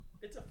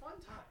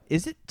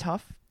Is it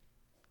tough,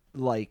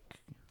 like,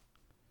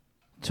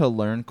 to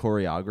learn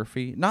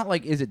choreography? Not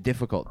like, is it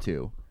difficult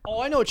to?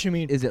 Oh, I know what you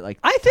mean. Is it like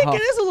I think tough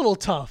it is a little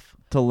tough.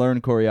 to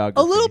learn choreography?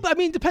 A little bit. I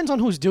mean, depends on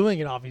who's doing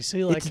it,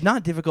 obviously. Like, It's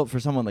not difficult for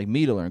someone like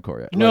me to learn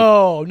choreography.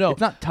 no.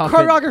 it's not tough.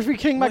 Choreography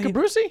King Well, Micah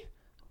Brucey?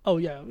 Oh,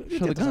 yeah.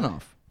 Show the gun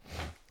off.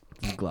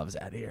 Get the gloves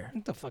out of here.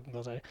 What the fucking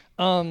goes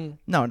on?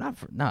 No,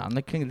 I'm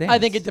the king of dance. I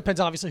think it depends,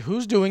 obviously,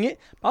 who's doing it.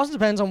 But also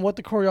depends on what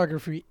the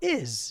choreography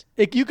is.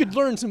 Like, you could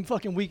learn some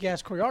fucking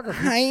weak-ass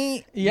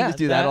choreography. You Yeah, just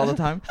do that all the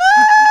time.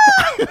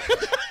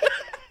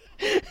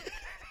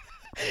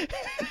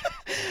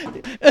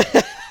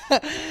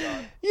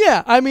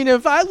 Yeah, I mean,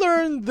 if I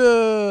learned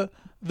the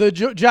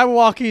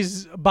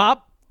Jabberwockies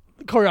bop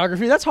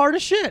choreography, that's hard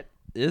as shit.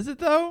 Is it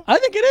though? I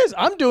think it is.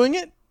 I'm doing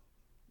it.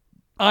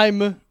 I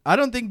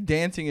don't think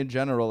dancing in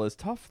general is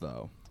tough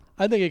though.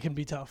 I think it can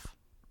be tough.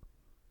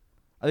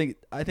 I think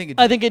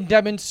it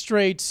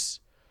demonstrates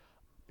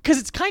because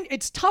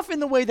it's tough in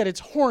the way that it's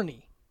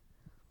horny.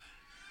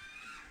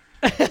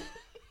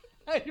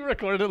 You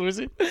recorded it,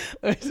 Lucy.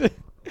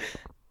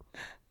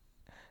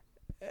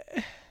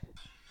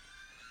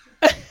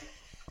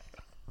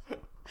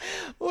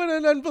 What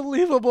an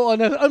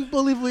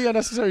unbelievably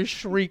unnecessary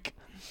shriek.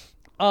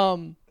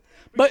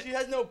 but she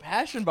has no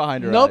passion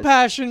behind her. No eyes.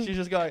 passion. She's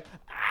just going.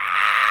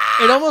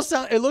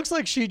 It looks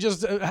like she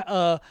just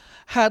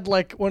had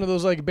like one of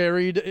those like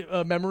buried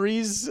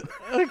memories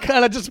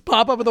kind of just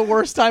pop up at the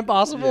worst time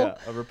possible. Yeah,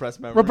 a repressed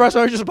memory. Repressed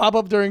memories just pop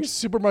up during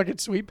supermarket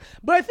sweep.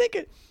 But I think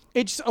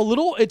it's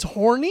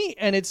horny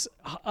and it's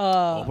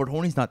but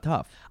horny's not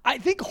tough. I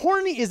think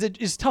horny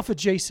is tough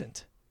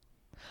adjacent.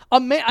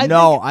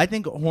 I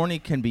think horny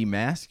can be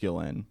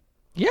masculine.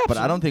 Yeah, but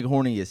I don't think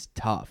horny is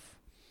tough.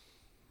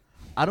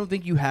 I don't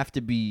think you have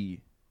to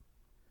be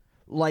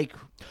like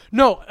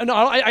no.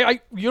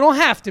 You don't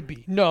have to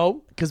be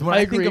no. Because when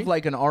I think of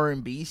like an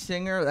R&B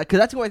singer, because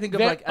that's who I think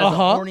of like as a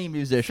horny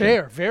musician.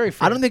 Fair, very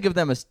fair. I don't think of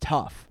them as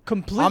tough.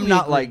 Completely. I'm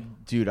not agree.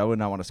 like, dude, I would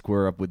not want to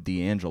square up with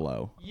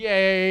D'Angelo.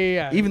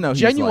 Yeah. Even though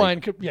he's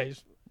genuine, like,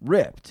 he's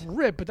ripped,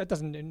 but that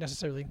doesn't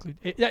necessarily include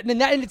that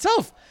in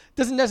itself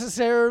doesn't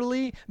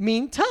necessarily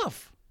mean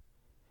tough.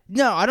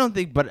 No, I don't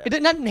think, but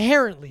Not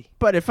inherently.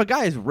 But if a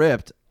guy is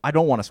ripped, I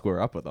don't want to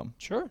square up with him.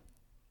 Sure.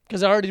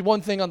 Because I already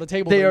one thing on the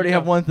table. They already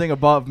have one thing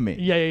above me.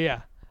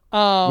 Yeah.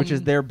 Which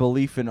is their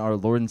belief in our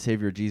Lord and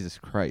Savior Jesus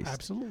Christ.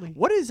 Absolutely.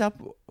 What is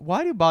up?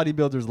 Why do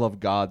bodybuilders love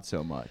God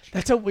so much?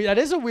 That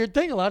is a weird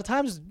thing. A lot of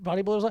times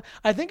bodybuilders,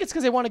 I think it's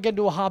because they want to get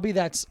into a hobby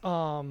that's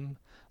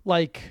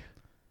like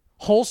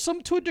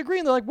wholesome to a degree,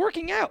 and they're like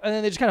working out, and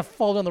then they just kind of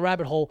fall down the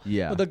rabbit hole.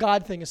 Yeah. But the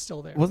God thing is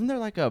still there. Wasn't there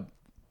like a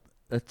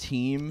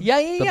team? Yeah.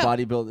 The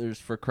Bodybuilders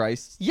for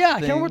Christ. Yeah, I can't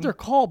thing? remember what they're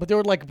called, but they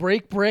would like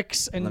break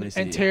bricks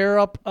and tear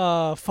up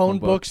phone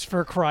books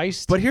for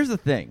Christ. But here's the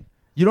thing: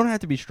 you don't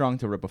have to be strong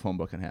to rip a phone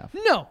book in half.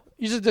 No,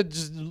 you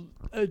just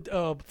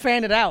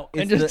fan it out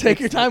and just take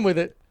your time with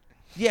it.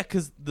 Yeah,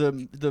 because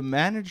the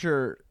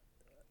manager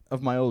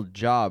of my old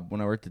job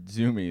when I worked at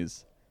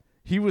Zoomies,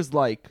 he was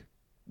like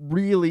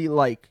really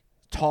like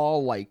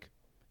tall, like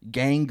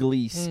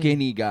gangly,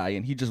 skinny guy,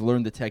 and he just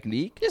learned the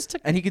technique,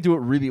 and he could do it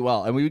really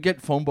well. And we would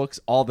get phone books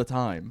all the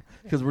time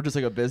because we're just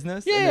like a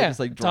business. Yeah, and just,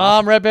 like,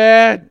 Tom, rip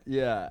it.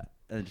 Yeah,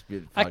 and just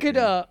be I could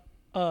I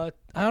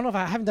don't know if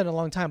I haven't done it in a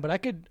long time, but I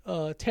could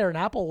tear an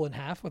apple in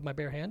half with my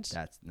bare hands.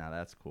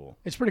 That's cool.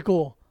 It's pretty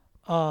cool.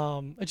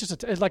 It's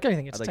just it's like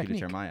anything. It's I'd like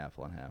technique. you to tear my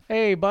apple in half.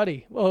 Hey,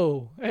 buddy.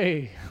 Whoa.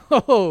 Hey.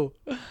 Whoa.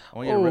 I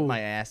want you to rip my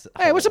ass.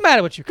 Hey, what's the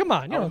matter with you? Come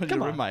on. I want you to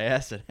come rip on. my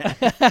ass in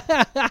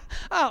half.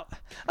 Oh,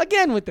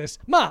 again with this.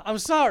 Ma, I'm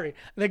sorry.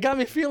 They got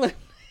me feeling.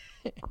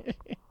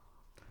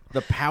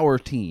 The power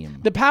team.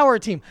 The power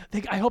team.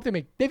 I hope they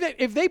make.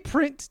 If they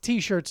print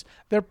T-shirts,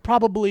 they're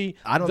probably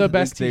the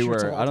best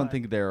T-shirts. I don't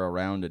think they're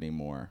around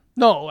anymore.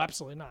 No,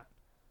 absolutely not.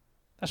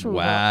 That's what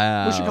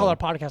wow. we should call our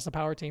podcast the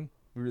Power Team.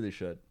 We really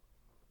should.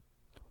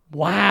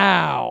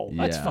 Wow,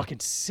 that's fucking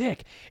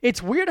sick.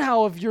 It's weird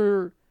how if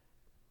you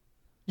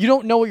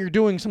don't know what you're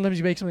doing, sometimes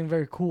you make something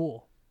very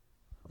cool.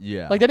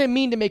 Yeah. Like they didn't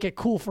mean to make it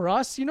cool for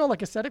us,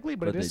 like aesthetically,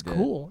 but it is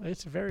cool.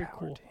 It's very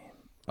cool. Team.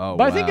 Oh,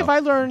 but I think if I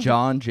learned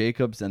John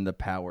Jacobs and the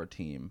Power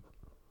Team.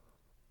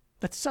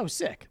 That's so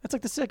sick. That's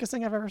like the sickest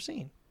thing I've ever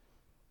seen.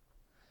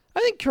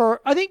 I think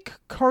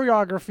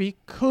choreography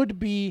could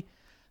be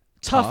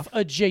tough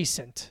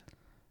adjacent.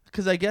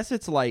 Because I guess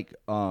it's like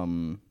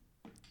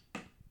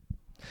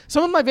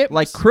some of my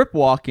like crip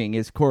walking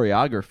is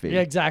choreography.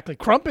 Yeah, exactly.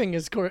 Crumping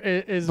is but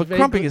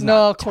crumping is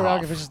not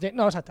choreography. Tough. Is just,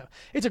 no, it's not tough.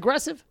 It's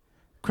aggressive.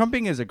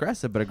 Crumping is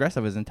aggressive, but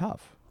aggressive isn't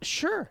tough.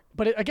 Sure,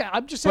 but again,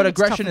 I'm just saying. But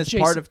aggression is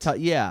part of tough.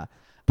 Yeah,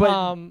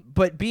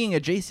 but being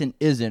adjacent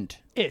isn't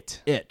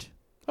it.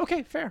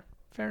 Okay, fair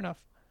enough.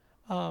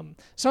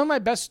 Some of my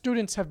best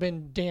students have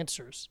been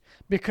dancers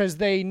because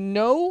they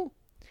know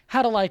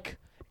how to like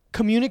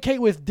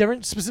communicate with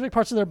different specific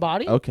parts of their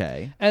body.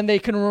 Okay, and they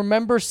can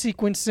remember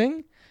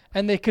sequencing.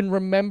 and they can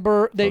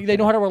remember. They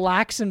know how to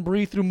relax and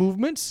breathe through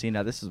movements. See,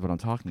 now this is what I'm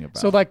talking about.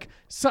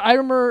 So I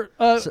remember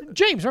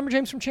James. Remember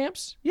James from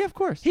Champs? Yeah, of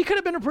course. He could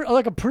have been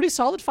a pretty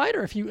solid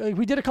fighter if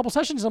we did a couple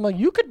sessions. I'm like,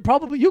 you could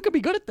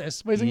be good at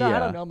this. But he's like, no, I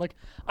don't know. I'm like,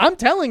 I'm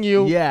telling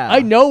you, I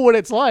know what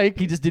it's like.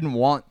 He just didn't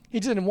want. He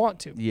didn't want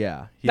to.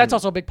 Yeah, that's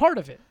also a big part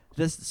of it.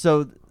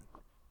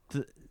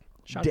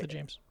 Shout out to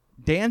James.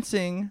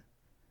 Dancing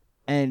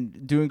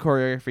and doing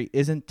choreography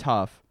isn't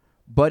tough,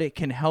 but it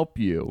can help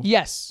you.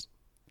 Yes.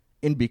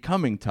 In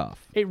becoming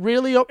tough. It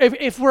really,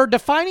 if we're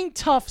defining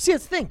tough, see,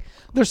 that's the thing.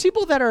 There's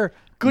people that are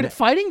good at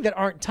fighting that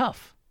aren't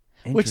tough,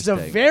 which is a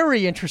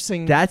very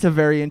interesting. That's a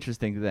very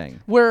interesting thing.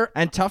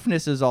 And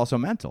toughness is also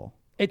mental.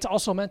 It's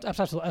also mental,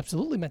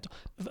 absolutely mental.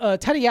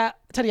 Teddy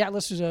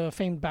Atlas, who's a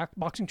famed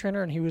boxing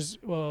trainer, and he was.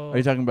 Are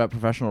you talking about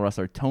professional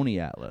wrestler Tony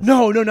Atlas?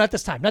 No, not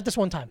this time. Not this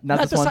one time. Not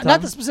this one time?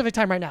 Not the specific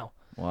time right now.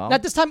 Well,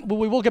 not this time. But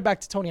we will get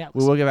back to Tony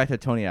Atlas. We will get back to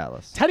Tony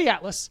Atlas. Teddy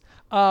Atlas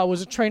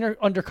was a trainer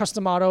under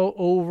Customato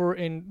over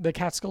in the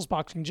Catskills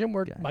Boxing Gym,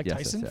 where Mike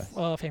Tyson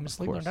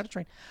famously learned how to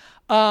train.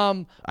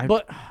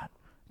 But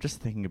just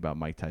thinking about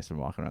Mike Tyson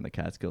walking around the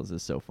Catskills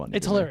is so funny.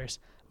 It's hilarious.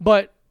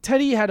 But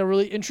Teddy had a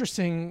really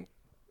interesting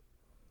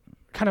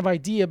kind of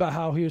idea about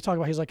how he was talking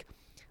about. He's like,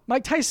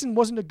 Mike Tyson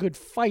wasn't a good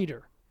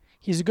fighter.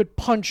 He's a good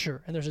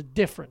puncher, and there's a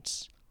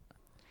difference.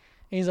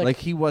 And he's like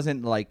he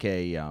wasn't like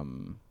a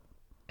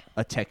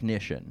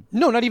technician.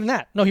 No, not even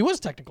that. No, he was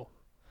technical.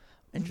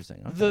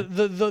 Interesting. Okay.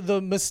 The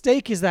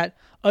mistake is that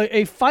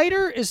a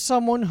fighter is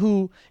someone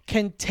who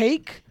can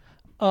take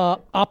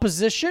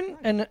opposition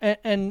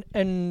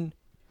and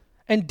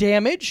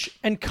damage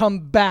and come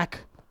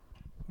back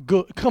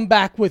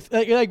with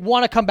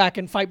want to come back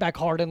and fight back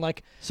hard and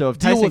like. So if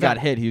Tyson got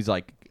hit, he was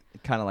like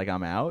kind of like,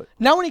 I'm out.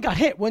 Now when he got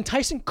hit, when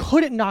Tyson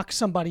couldn't knock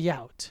somebody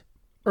out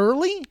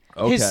early,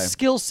 his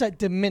skill set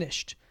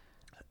diminished.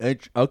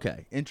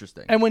 Okay,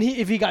 interesting. And when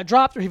if he got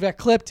dropped or he got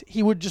clipped,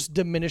 he would just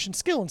diminish in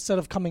skill instead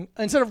of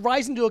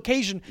rising to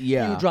occasion. He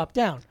would drop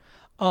down.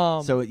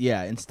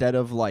 Instead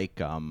of like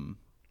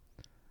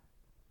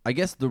I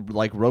guess the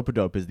like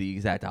rope-a-dope is the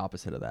exact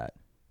opposite of that.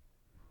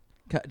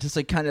 Just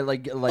like kind of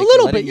like a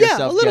little bit,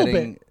 a little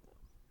bit.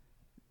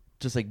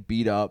 Just like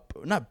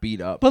not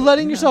beat up, but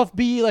letting yourself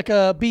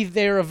be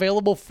there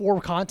available for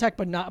contact,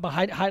 but not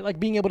behind,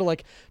 like being able to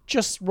like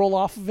just roll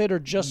off of it or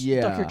just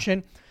duck your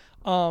chin.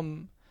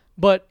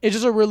 But it's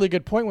just a really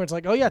good point where it's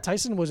like, oh yeah,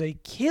 Tyson was a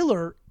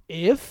killer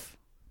if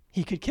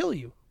he could kill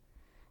you.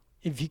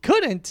 If he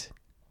couldn't,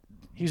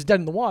 he was dead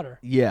in the water.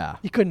 Yeah,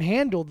 he couldn't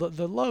handle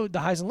the load, the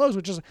highs and lows,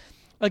 which is.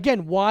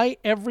 Again, why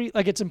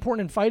it's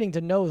important in fighting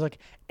to know like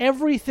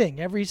everything,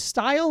 every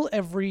style,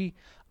 every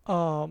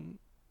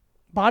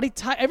body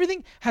type,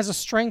 everything has a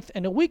strength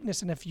and a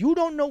weakness. And if you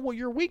don't know what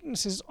your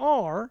weaknesses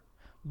are,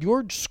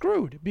 you're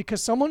screwed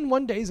because someone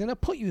one day is going to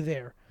put you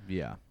there.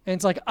 Yeah. And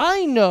it's like,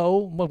 I know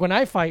when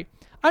I fight,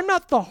 I'm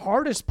not the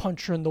hardest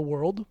puncher in the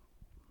world,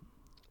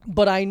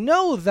 but I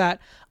know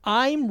that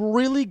I'm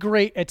really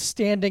great at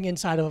standing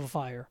inside of a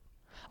fire.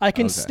 I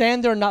can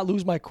stand there and not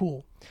lose my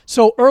cool.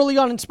 So early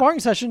on in sparring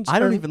sessions, I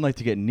don't even like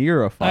to get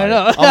near a fire. I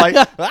know.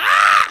 I'm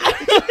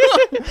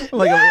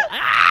like,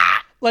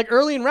 like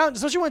early in rounds,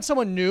 especially when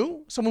someone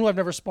who I've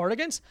never sparred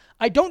against,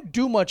 I don't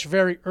do much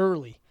very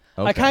early.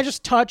 Okay. I kind of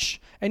just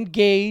touch and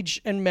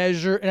gauge and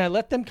measure, and I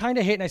let them kind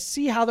of hit, and I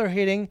see how they're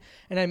hitting,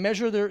 and I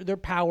measure their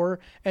power,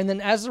 and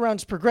then as the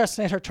rounds progress,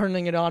 I start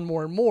turning it on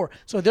more and more.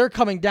 So they're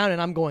coming down,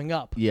 and I'm going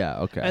up. Yeah,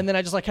 okay. And then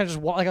I just like kind of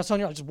just walk, like I was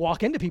telling you, I just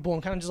walk into people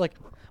and kind of just like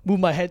move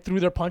my head through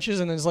their punches,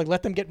 and then just like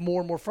let them get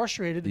more and more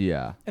frustrated.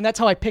 Yeah. And that's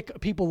how I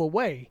pick people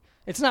away.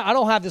 It's not. I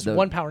don't have this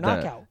one power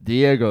knockout.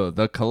 Diego,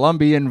 the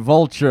Colombian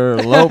vulture,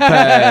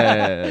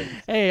 Lopez.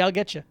 Hey, I'll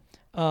get you.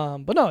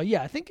 But no,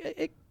 yeah, I think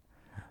it.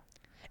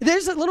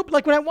 There's a little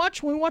like when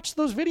we watched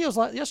those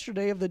videos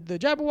yesterday of the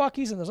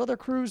Jabberwockies and those other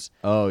crews.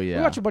 Oh yeah,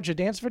 we watched a bunch of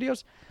dance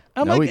videos.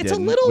 I'm no, like, we it's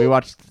didn't. a little. We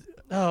watched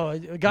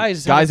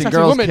guys and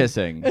girls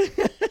kissing.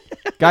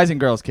 Guys and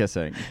girls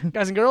kissing.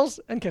 Guys and girls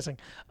and kissing.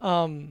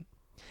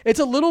 It's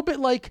a little bit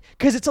like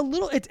because it's a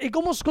little. It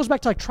almost goes back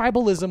to like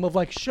tribalism of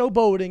like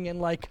showboating and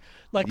like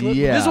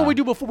this is what we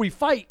do before we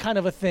fight kind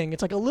of a thing.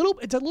 It's like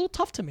it's a little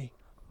tough to me.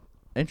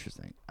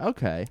 Interesting.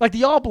 Okay. Like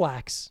the All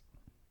Blacks.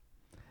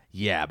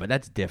 Yeah, but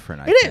that's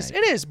different.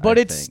 It is, but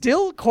it's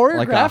still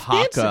choreographed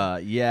like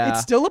dancing. Yeah,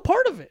 it's still a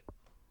part of it.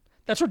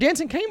 That's where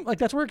dancing came. Like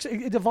that's where it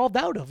evolved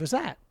out of. Is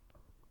that?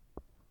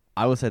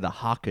 I would say the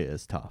haka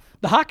is tough.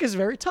 The haka is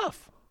very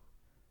tough,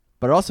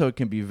 but also it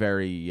can be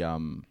very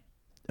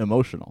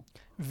emotional.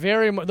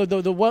 Very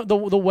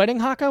the wedding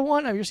haka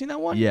one. Have you seen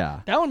that one?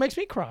 Yeah, that one makes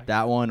me cry.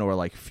 That one or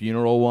like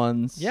funeral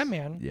ones. Yeah,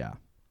 man. Yeah,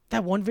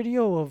 that one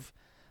video of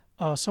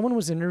someone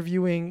was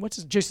interviewing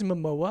Jason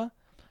Momoa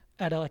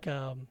at a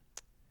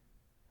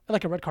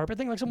red carpet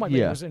thing, like some white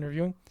lady was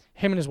interviewing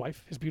him and his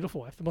wife, his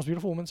beautiful wife, the most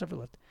beautiful woman that's ever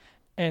lived.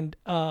 And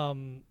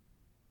the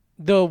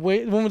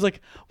woman was like,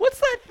 "What's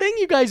that thing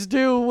you guys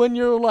do when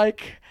you're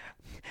like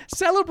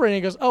celebrating?"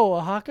 He goes, "Oh,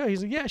 a haka."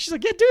 He's like, "Yeah." She's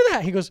like, "Yeah, do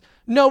that." He goes,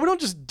 "No, we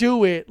don't just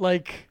do it.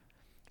 Like,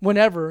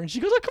 whenever. And she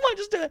goes, "Oh, come on,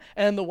 just do it."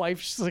 And the wife,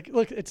 she's like,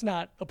 "Look, it's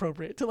not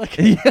appropriate to like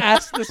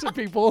ask this of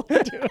people."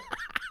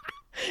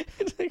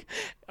 It's like,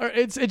 or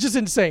it's just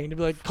insane to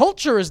be like,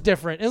 culture is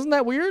different. Isn't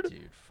that weird?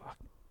 Dude, fuck.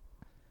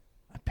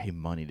 I pay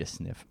money to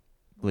sniff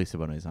Lisa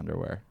Bonet's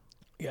underwear.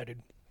 Yeah,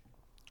 dude.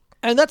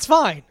 And that's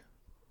fine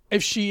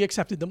if she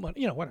accepted the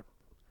money. Whatever.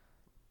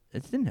 I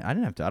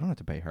don't have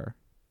to pay her.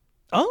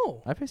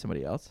 Oh, I pay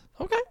somebody else.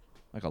 okay.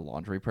 Like a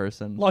laundry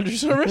person. Laundry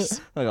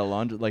service, Like a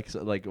laundry, like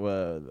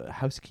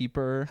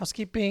housekeeper.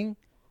 housekeeping.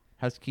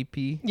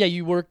 Housekeepy. Yeah,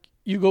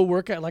 you go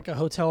work at like a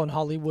hotel in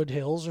Hollywood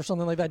Hills or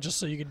something like that, just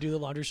so you could do the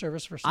laundry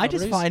service for I celebrities.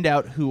 just find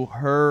out who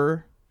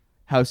her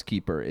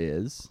housekeeper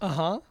is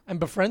and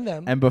befriend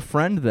them and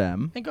befriend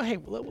them and go, "Hey,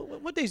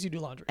 what days do you do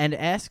laundry?" and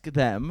ask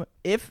them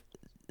if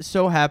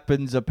so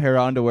happens a pair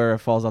of underwear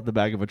falls off the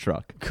back of a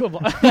truck. Come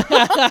on.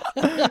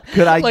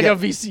 Could I Like get a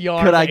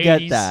VCR? Could I of the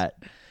get 80s.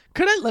 that?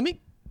 Could I? Let me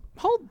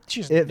hold.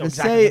 She's If, know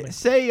exactly what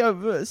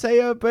say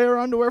a pair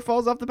of underwear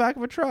falls off the back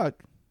of a truck.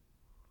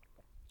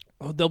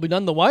 Oh, they'll be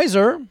none the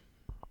wiser.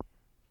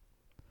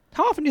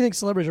 How often do you think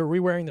celebrities are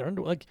re-wearing their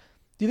underwear? Like,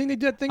 do you think they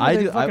do that thing where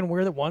they fucking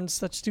wear it once?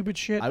 That stupid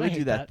shit. I would hate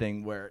do that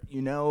thing where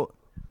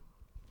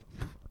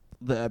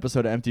the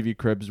episode of MTV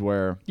Cribs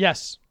where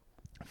Yes.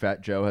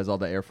 Fat Joe has all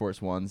the Air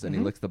Force Ones and he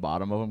licks the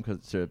bottom of them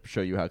to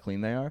show you how clean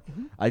they are.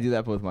 I do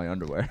that with my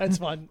underwear. That's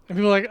fun. And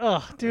people are like,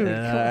 "Oh, dude."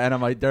 And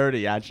I'm like,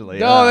 dirty, actually.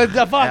 No,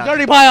 that's fuck,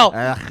 dirty pile.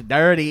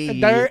 Dirty.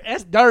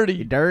 That's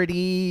dirty.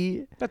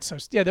 Dirty. That's so.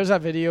 Yeah, there's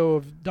that video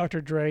of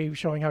Dr. Dre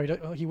showing how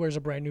he wears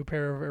a brand new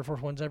pair of Air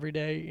Force Ones every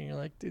day, and you're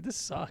like, "Dude, this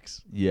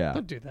sucks. Yeah.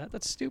 Don't do that.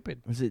 That's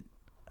stupid." Was it?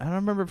 I don't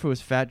remember if it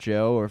was Fat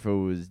Joe or if it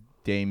was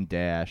Dame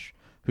Dash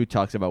who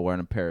talks about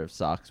wearing a pair of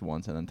socks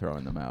once and then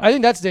throwing them out. I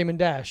think that's Damon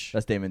Dash.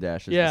 That's Damon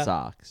Dash's Yeah. the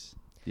socks.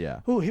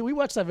 Yeah. We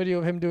watched that video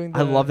of him doing.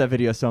 I love that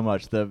video so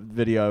much. The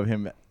video of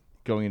him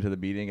going into the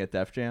meeting at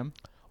Def Jam.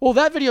 Well,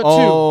 that video too.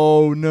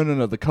 Oh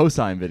no! The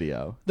cosign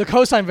video. The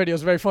cosign video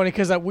is very funny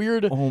because that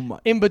weird Oh my.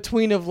 in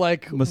between of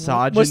like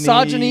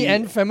Misogyny.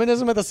 and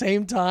feminism at the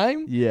same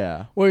time.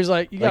 Yeah. Where he's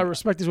like, you gotta Like-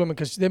 respect these women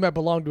because they might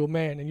belong to a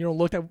man, and you don't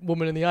look that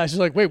woman in the eyes. She's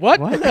like, "Wait, what?"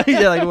 What?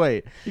 Yeah, like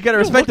wait. You gotta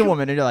respect the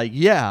woman, and you're like,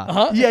 yeah,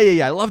 Uh-huh.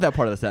 yeah. I love that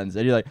part of the sentence,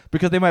 and you're like,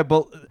 because they might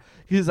both.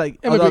 He's like,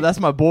 It might although be- that's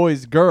my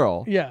boy's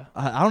girl. Yeah.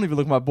 I don't even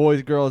look my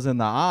boy's girls in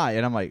the eye,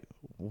 and I'm like,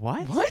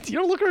 what? What? You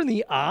don't look her in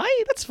the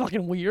eye? That's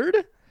fucking weird.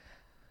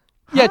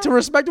 Yeah, to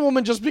respect a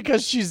woman just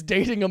because she's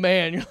dating a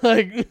man, you're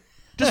like,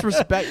 Just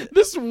respect.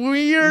 this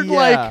weird Yeah.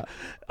 like.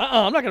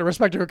 I'm not gonna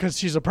respect her because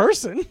she's a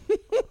person.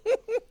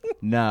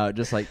 No,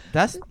 just like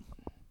that's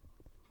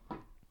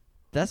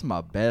my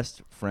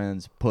best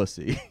friend's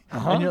pussy,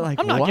 and you're like,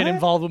 I'm not what? getting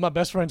involved with my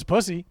best friend's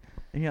pussy.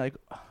 And you're like,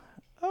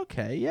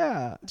 okay,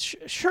 yeah.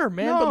 Sure,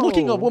 man, but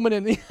looking a No. woman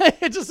in the eye,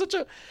 it's just such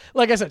a,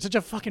 like I said, such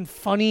a fucking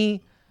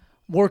funny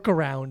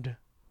workaround.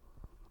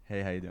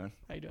 Hey, how you doing?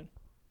 How you doing?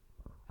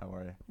 How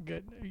are you?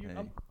 Good. Hey.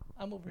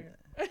 I'm over here.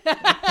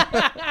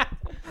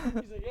 He's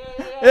like,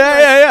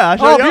 Yeah.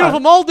 I Oh, beautiful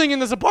molding in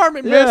this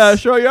apartment, miss. Yeah,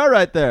 sure you are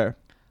right there.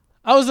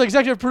 I was the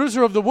executive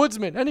producer of The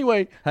Woodsman.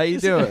 Anyway. How you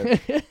doing?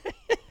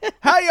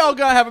 How y'all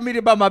gonna have a meeting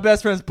about my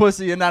best friend's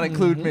pussy and not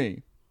include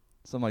me?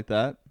 Something like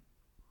that.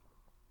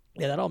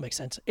 Yeah, that all makes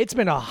sense. It's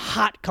been a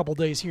hot couple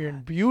days here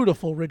in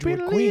beautiful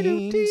Ridgewood,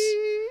 Queens.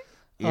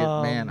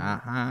 Man, a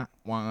hot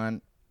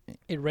one.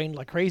 It rained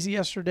like crazy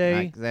yesterday.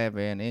 Like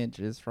 7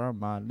 inches from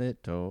my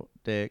little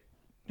dick.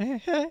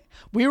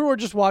 We were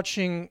just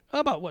watching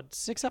about, what,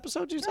 6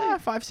 episodes, you say?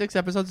 5, 6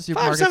 episodes of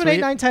 5, Supermarket 7, 8,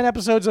 Sweep. 9, 10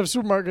 episodes of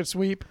Supermarket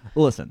Sweep.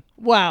 Listen,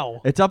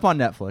 Wow. it's up on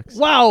Netflix.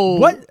 Wow.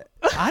 What?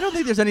 I don't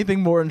think there's anything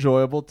more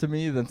enjoyable to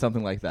me than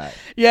something like that.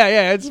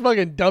 Yeah, it's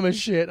fucking dumb as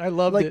shit. I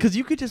love Like, it. because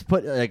you could just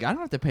put, like, I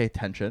don't have to pay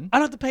attention. I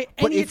don't have to pay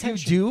But any if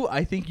attention. you do,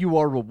 I think you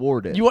are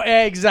rewarded. You are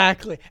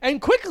exactly. And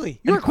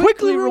quickly. You're And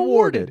quickly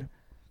rewarded.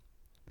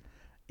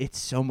 It's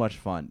so much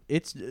fun.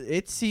 It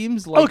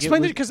seems like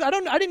Explain it because I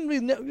didn't really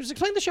know. Just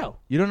explain the show.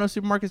 You don't know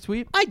Supermarket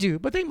Sweep? I do,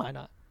 but they might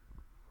not.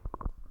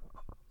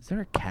 Is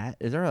there a cat?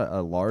 Is there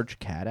a large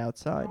cat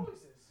outside?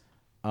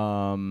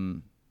 Oh,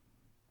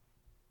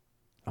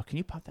 can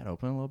you pop that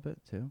open a little bit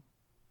too?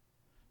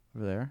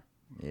 Over there?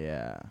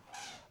 Yeah.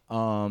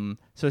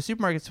 So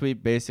Supermarket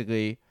Sweep,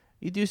 basically,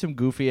 you do some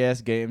goofy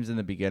ass games in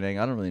the beginning.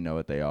 I don't really know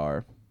what they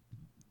are.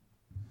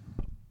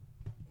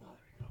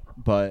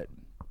 But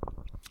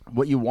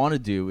what you want to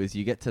do is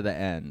you get to the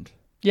end.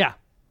 Yeah.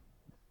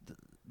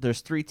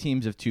 There's 3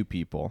 teams of 2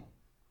 people,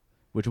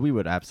 which we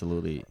would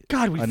absolutely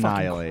God, we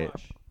annihilate.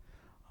 fucking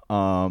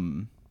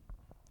crush.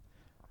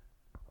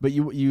 But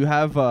you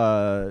have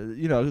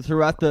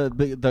throughout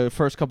the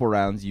first couple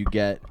rounds you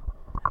get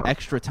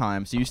extra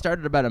time. So you start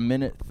at about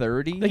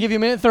 1:30. They give you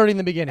 1:30 in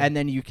the beginning. And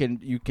then you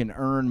can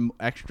earn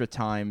extra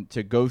time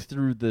to go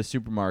through the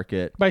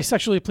supermarket by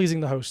sexually pleasing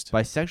the host.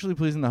 by sexually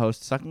pleasing the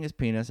host, sucking his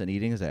penis and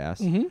eating his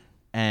ass,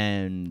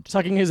 and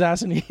Sucking his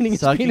ass and eating his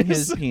sucking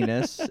penis. his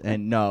penis.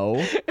 And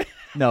no,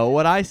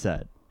 what I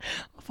said.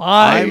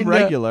 Fine. I'm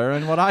regular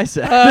in what I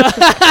said.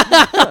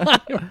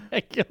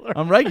 Regular.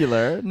 I'm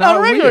regular. Not a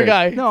regular weird.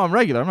 guy. No, I'm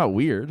regular. I'm not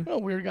weird. Oh,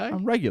 weird guy.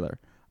 I'm regular.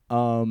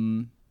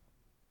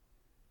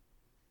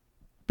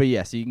 But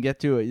yes, you can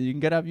get to it. You can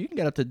get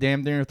up to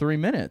damn near 3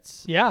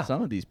 minutes. Yeah.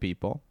 Some of these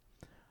people,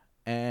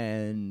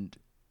 and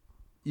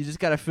you just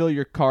got to fill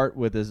your cart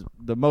with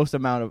the most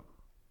amount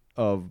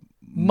of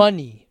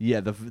Money. Yeah,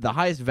 the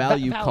highest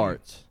value value.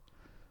 carts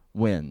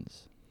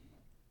wins.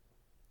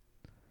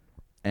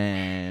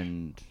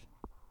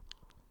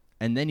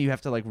 And then you have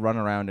to like run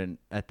around and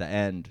at the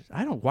end.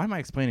 Why am I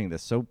explaining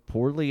this so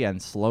poorly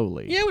and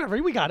slowly? Yeah,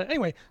 whatever. We got it.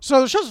 Anyway, so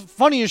the show's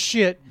funny as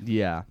shit.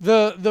 Yeah.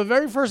 The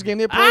very first game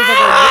they play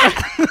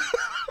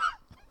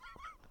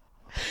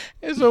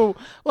is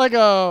like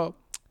a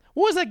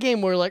what was that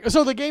game where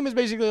so the game is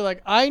basically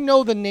like I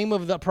know the name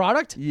of the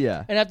product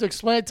Yeah. and I have to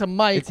explain it to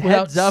Mike. It's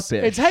heads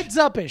up-ish. It's heads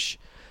up-ish.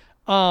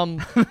 The one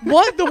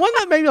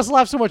that made us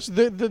laugh so much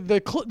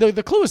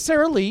the clue is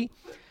Sarah Lee,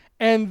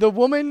 and the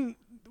woman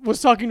was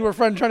talking to her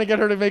friend trying to get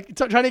her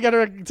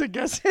to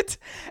guess it,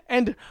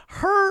 and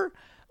her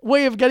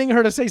way of getting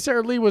her to say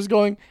Sarah Lee was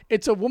going,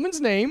 it's a woman's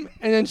name,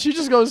 and then she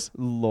just goes,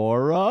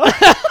 Laura.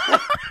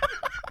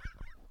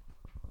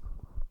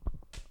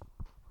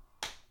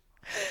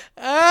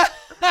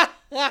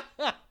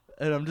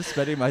 And I'm just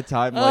spending my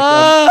time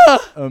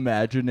like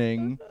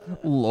imagining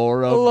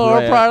Laura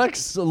brand,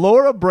 products.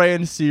 Laura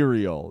brand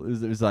cereal.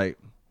 It's like,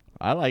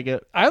 I like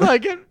it. I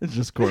like it. It's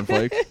just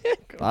cornflakes.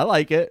 I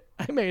like it.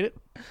 I made it.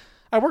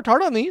 I worked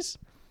hard on these.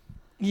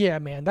 Yeah,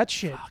 man, that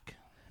shit. Fuck.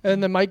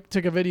 And then Mike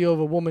took a video of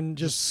a woman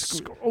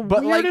just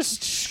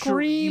weirdest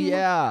scream.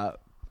 Yeah,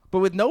 but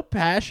with no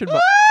passion.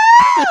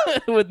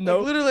 With no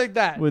literally like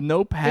that. with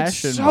no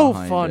passion. It's so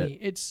behind funny. it.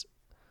 It's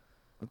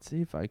Let's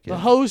see if I can. the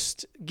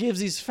host gives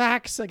these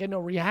facts. I get no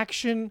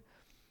reaction.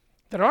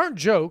 That aren't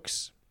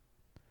jokes.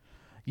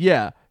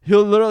 Yeah,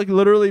 he'll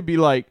literally be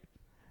like,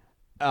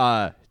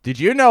 did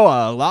you know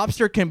a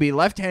lobster can be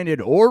left-handed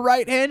or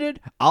right-handed?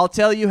 I'll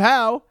tell you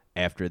how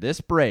after this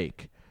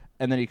break.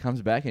 And then he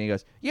comes back and he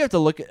goes, you have to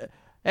look at,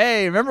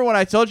 hey, remember when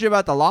I told you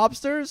about the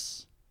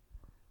lobsters?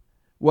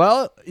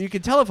 Well, you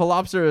can tell if a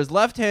lobster is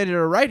left-handed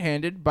or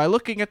right-handed by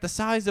looking at the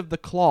size of the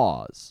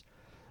claws.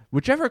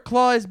 Whichever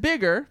claw is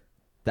bigger,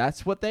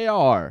 that's what they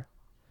are.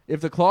 If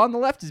the claw on the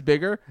left is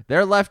bigger,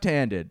 they're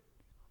left-handed.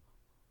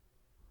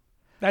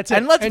 That's it.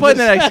 And let's play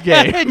the next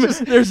game.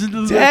 Just There's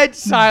dead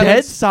silence.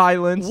 Dead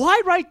silence.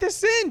 Why write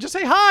this in? Just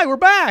say hi. We're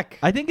back.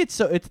 I think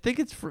it's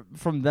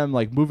from them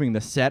like moving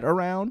the set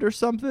around or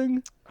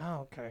something.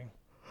 Oh, okay.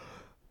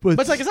 But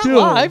But it's like it's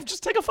still, not live.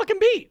 Just take a fucking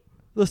beat.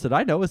 Listen,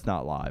 I know it's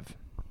not live.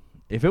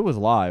 If it was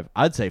live,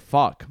 I'd say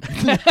fuck.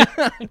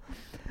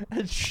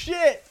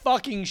 Shit.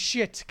 Fucking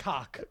shit,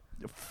 cock.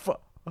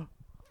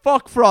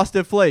 Fuck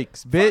Frosted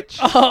Flakes, bitch.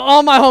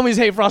 All my homies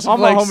hate Frosted All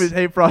Flakes. my homies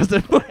hate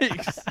Frosted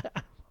Flakes.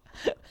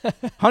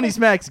 Honey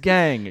Smacks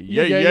gang.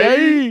 Yay,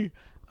 Yay.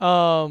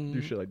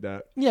 Do shit like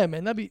that. Yeah,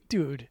 man, that'd be,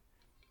 dude.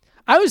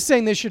 I was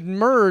saying they should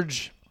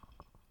merge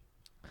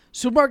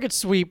Supermarket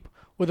Sweep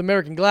with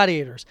American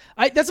Gladiators.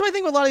 That's my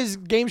thing with a lot of these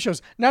game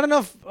shows. Not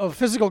enough of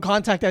physical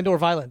contact and/or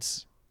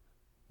violence.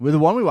 With the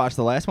one we watched,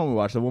 the last one we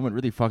watched, the woman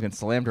really fucking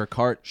slammed her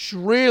cart, She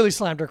really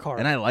slammed her car.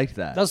 and I liked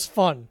that. That was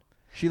fun.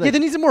 She Yeah,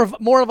 there needs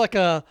more of like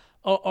a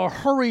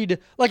hurried,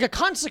 like a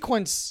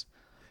consequence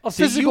of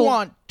so physical. you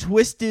want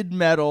Twisted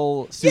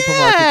Metal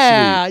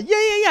Supermarket Sweep.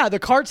 Yeah. The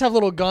carts have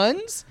little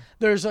guns.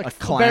 There's like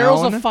clown.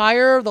 barrels of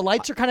fire. The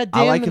lights are kind of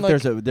dim. I like and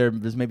if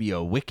there's maybe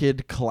a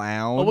wicked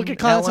clown. a wicked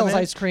clown sells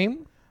element. ice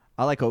cream.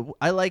 I like.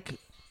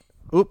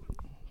 Oop.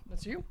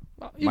 That's you.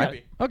 You Might got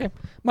it. Okay.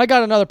 Mike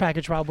got another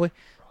package probably.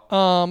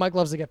 Mike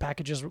loves to get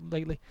packages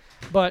lately,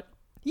 but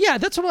yeah,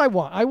 that's what I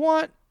want. I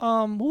want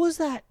what was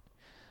that?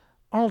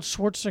 Arnold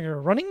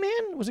Schwarzenegger, Running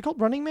Man? Was it called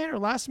Running Man or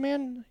Last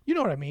Man? You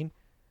know what I mean.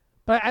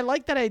 But I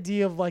like that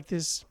idea of like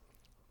this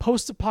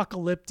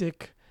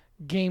post-apocalyptic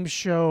game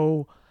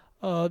show.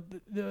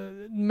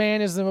 The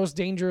man is the most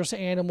dangerous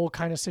animal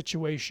kind of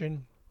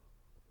situation.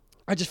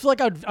 I just feel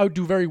like I would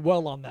do very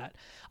well on that.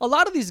 A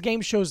lot of these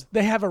game shows,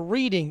 they have a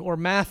reading or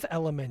math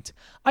element.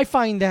 I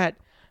find that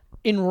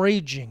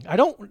enraging. I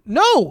don't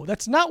know.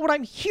 That's not what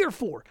I'm here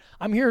for.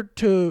 I'm here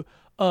to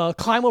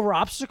climb over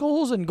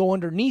obstacles and go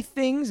underneath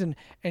things and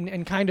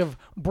kind of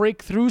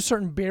break through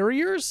certain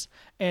barriers.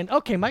 And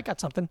okay, Mike got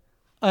something.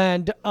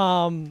 And did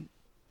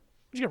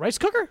you get a rice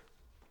cooker?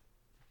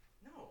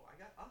 No, I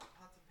got pots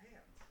and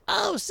pans.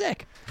 Oh,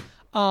 sick.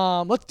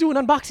 Let's do an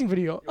unboxing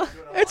video.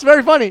 It's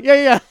very funny.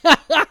 Yeah.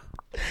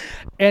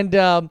 And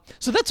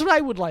so that's what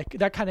I would like,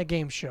 that kind of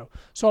game show.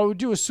 So I would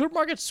do a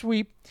Supermarket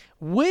Sweep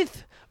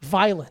with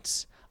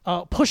violence.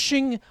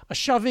 Pushing, a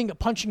shoving, a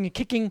punching, a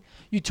kicking.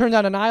 You turn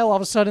down an aisle, all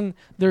of a sudden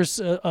there's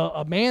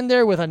a man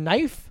there with a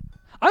knife.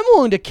 I'm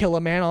willing to kill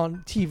a man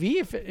on TV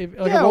if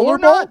like a or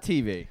rollerball not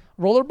TV.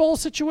 rollerball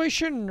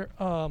situation.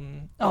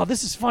 Oh,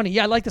 this is funny.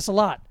 Yeah, I like this a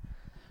lot.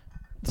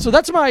 So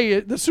that's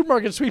the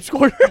Supermarket Sweep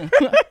score.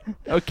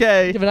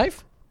 Okay. You have a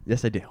knife?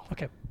 Yes, I do.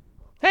 Okay.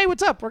 Hey,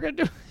 what's up? We're gonna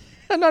do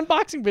an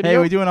unboxing video. Hey,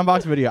 we do an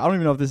unboxing video. I don't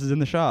even know if this is in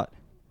the shot.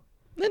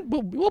 Then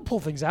we'll pull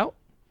things out.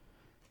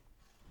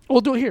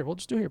 We'll do it here. We'll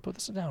just do it here. Put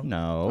this down.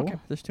 No, Okay.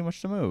 there's too much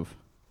to move.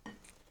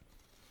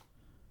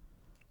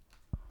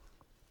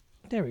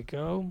 There we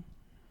go.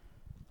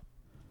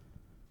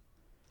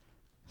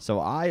 So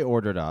I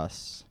ordered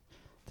us.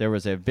 There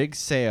was a big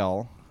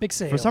sale. Big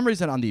sale. For some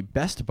reason on the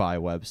Best Buy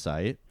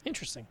website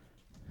Interesting.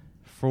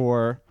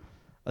 for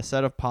a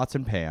set of pots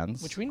and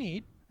pans. Which we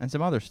need. And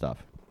some other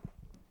stuff.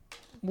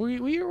 We're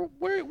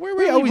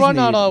really always run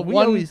on need- a we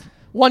one always-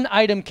 one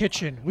item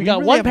kitchen. We got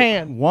really one have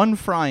pan, one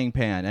frying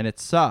pan, and it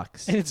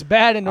sucks. and it's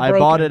bad and I broken.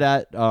 bought it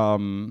at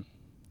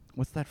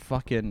what's that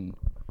fucking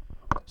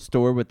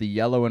store with the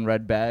yellow and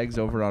red bags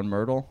over on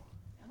Myrtle?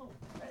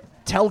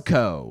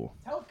 Telco.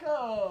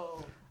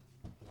 Telco.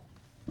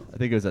 I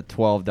think it was a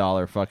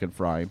 $12 fucking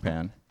frying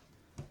pan.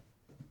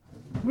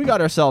 We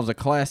got ourselves a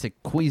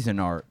classic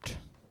Cuisinart.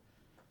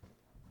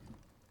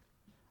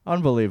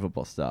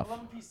 Unbelievable stuff.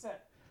 11-piece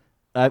set.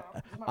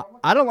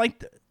 I don't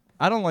like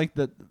I don't like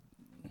the.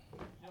 You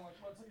don't like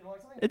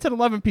something? It's an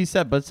 11-piece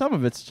set, but some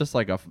of it's just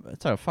like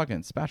it's a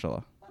fucking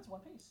spatula. That's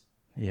one piece.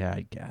 Yeah,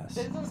 I guess.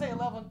 It doesn't say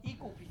 11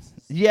 equal pieces.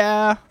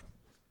 Yeah.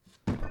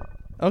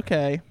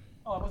 Okay.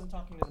 Oh, I wasn't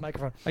talking to the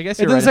microphone. I guess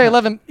It you're doesn't right. say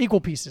 11 equal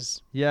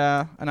pieces.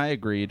 Yeah, and I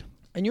agreed.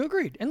 And you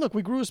agreed. And look,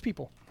 we grew as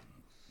people.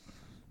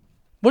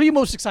 What are you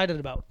most excited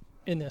about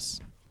in this?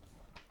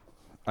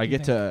 I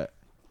get to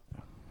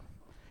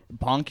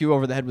bonk you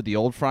over the head with the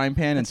old frying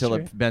pan That's until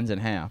true. it bends in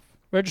half.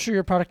 Register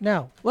your product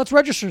now. Let's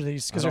register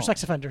these because I they're don't-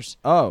 sex offenders.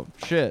 Oh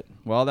shit!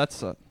 Well,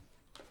 that's Oh,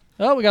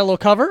 we got a little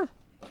cover.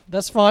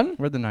 That's fun.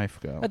 where'd the knife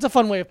go? That's a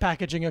fun way of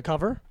packaging a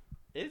cover.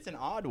 It's an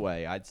odd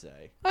way, I'd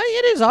say.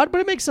 It is odd,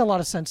 but it makes a lot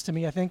of sense to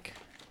me, I think.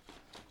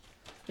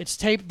 It's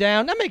taped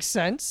down. That makes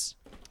sense.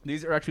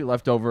 These are actually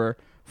left over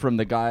from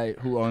the guy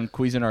who owned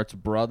Cuisinart's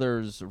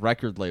brother's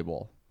record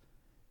label.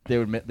 They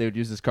would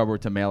use this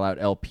cupboard to mail out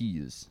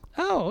LPs.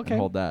 Oh, okay. And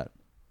hold that.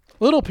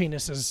 Little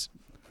penises.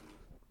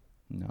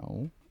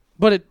 No,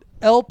 But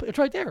it's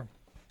right there.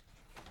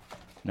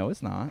 no,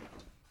 it's not.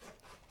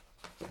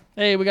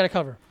 Hey, we got a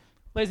cover.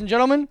 Ladies and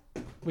gentlemen,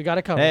 we got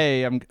a cover.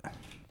 Hey,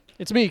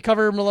 It's me,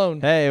 Cover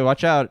Malone. Hey,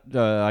 watch out!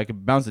 I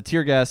could bounce the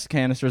tear gas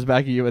canisters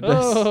back at you with this.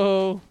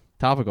 Oh,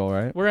 Topical,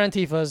 right? we're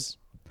Antifas.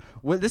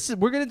 Well,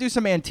 we're gonna do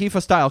some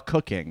Antifa style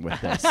cooking with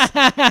this,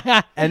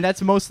 and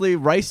that's mostly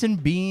rice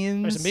and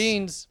beans. There's some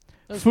beans.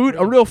 Those Food,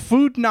 are a real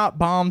food not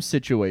bomb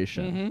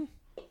situation. Mm-hmm.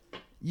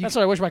 You- That's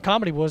what I wish my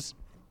comedy was.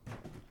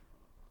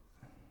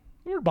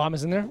 The word bomb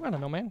is in there. I don't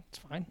know, man. It's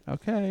fine.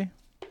 Okay.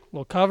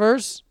 Little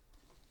covers.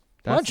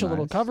 That's Bunch of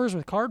little nice. covers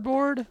with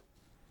cardboard.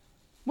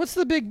 What's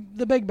the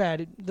big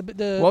bad?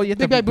 The Well, you have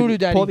big to bad voodoo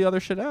daddy. pull the other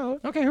shit out.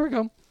 Okay, here we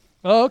go.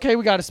 Oh, okay,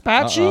 we got a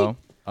spatchy.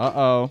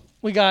 Uh-oh.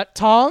 We got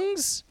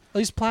tongs. At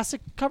least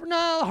plastic cover.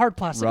 No, hard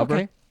plastic. Rubber?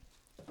 Okay.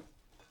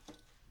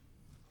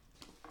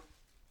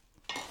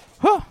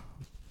 Huh.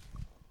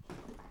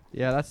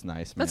 Yeah, that's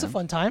nice, man. That's a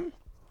fun time.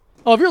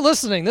 Oh, if you're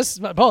listening, this is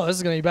going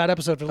to be a bad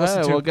episode to listen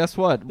Hey, to. well, guess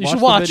what? You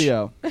should watch. the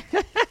video.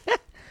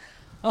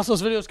 Also,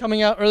 this video's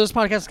coming out, or this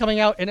podcast is coming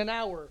out in an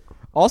hour.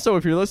 Also,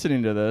 if you're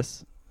listening to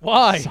this,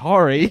 Why?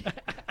 sorry.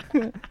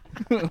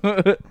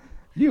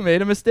 You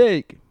made a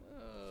mistake.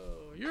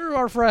 You're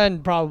our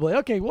friend, probably.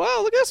 Okay,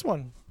 wow, look at this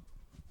one.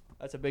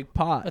 That's a big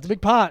pot. That's a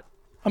big pot.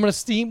 I'm going to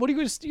steam. What are you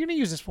going to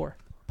use this for?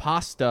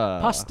 Pasta.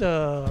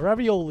 Pasta,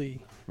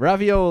 ravioli.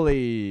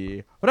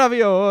 Ravioli.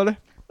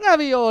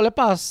 Ravioli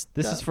pasta.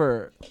 This is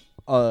for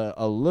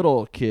a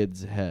little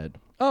kid's head.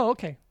 Oh,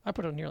 okay. I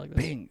put it on here like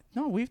this. Bing.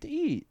 No, we have to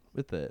eat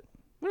with it.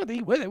 We don't have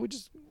to eat with it. We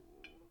just.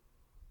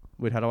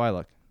 Wait, how do I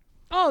look?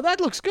 Oh, that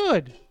looks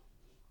good.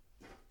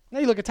 Now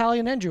you look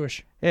Italian and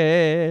Jewish.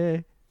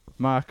 Hey,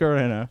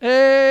 Macarena.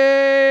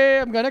 Hey,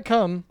 I'm gonna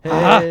come.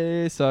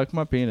 Hey, suck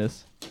my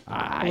penis.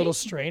 A little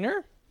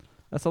strainer.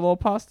 That's a little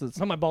pasta.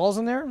 Put my balls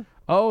in there.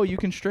 Oh, you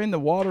can strain the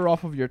water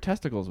off of your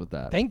testicles with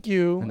that. Thank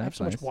you. And I have that's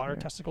so much nice. water Yeah.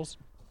 testicles.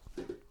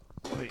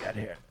 What do we got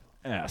here?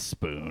 Ah,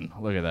 spoon.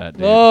 Look at that,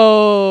 dude.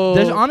 Oh.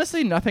 There's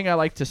honestly nothing I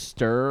like to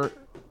stir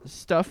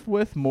stuff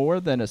with more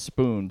than a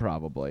spoon,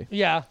 probably.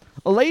 Yeah.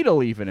 A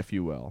ladle, even, if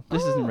you will.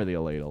 This Oh. isn't really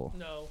a ladle.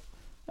 No.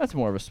 That's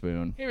more of a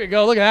spoon. Here we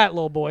go. Look at that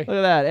little boy. Look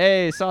at that.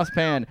 Hey,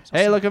 saucepan.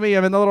 Hey, look at me.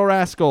 I'm in the Little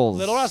Rascals.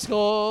 Little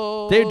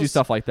rascals. They would do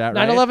stuff like that,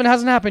 right? 9/11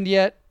 hasn't happened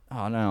yet.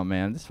 Oh, no,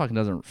 man. This fucking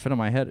doesn't fit on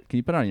my head. Can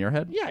you put it on your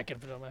head? Yeah, I can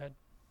fit it on my head.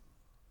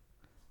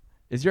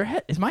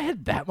 Is my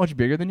head that much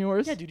bigger than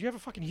yours? Yeah, dude, you have a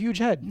fucking huge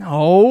head.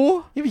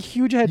 No. You have a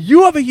huge head.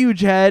 You have a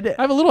huge head.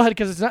 I have a little head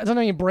because it doesn't have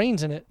any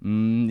brains in it.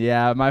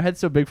 Yeah, my head's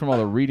so big from all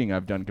the reading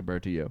I've done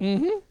compared to you.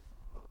 Mm-hmm.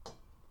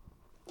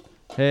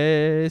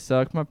 Hey,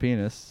 suck my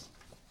penis.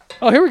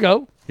 Oh, here we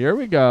go. Here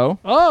we go.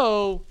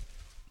 Oh.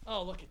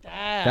 Oh, look at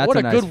that. That's what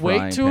a nice good weight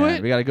frying to pan.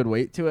 it. We got a good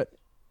weight to it.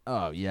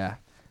 Oh, yeah.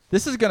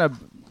 This is going to...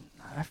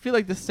 I feel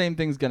like this same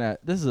thing's going to...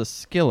 This is a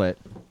skillet,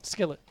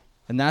 Skillet.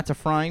 and that's a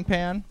frying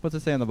pan. What's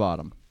it say on the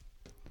bottom?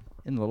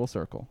 In the little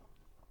circle.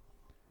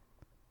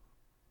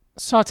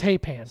 Saute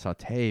pan.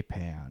 Saute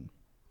pan.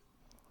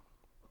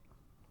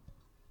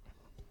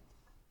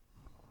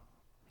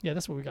 Yeah,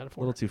 that's what we got it A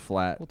for. little too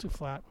flat. A little too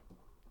flat.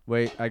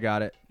 Wait, I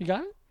got it. You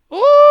got it?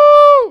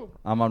 Ooh!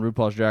 I'm on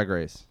RuPaul's Drag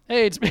Race.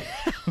 Hey, it's me.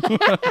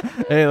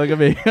 Hey, look at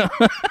me.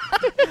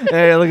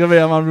 Hey, look at me.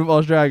 I'm on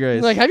RuPaul's Drag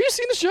Race. Like, have you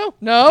seen the show?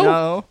 No.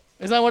 No.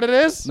 Is that what it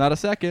is? Not a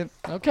second.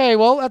 Okay,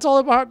 well, that's all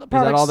the products. Is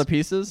that all the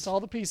pieces? It's all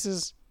the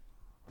pieces.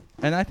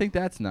 And I think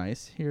that's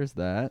nice. Here's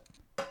that.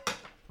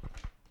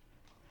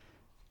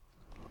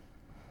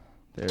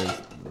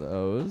 There's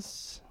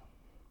those.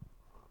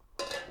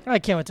 I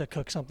can't wait to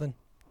cook something.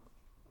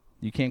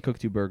 You can't cook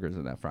 2 burgers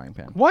in that frying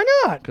pan. Why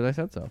not? Because I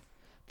said so.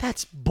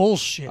 That's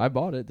bullshit. I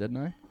bought it, didn't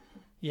I?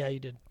 Yeah, you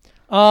did.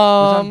 It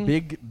was on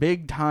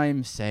big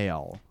time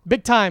sale.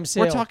 Big time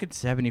sale. We're talking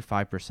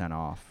 75%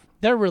 off.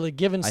 They're really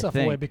giving I stuff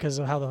away think. because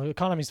of how the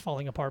economy's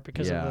falling apart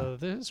because Yeah. of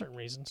there's certain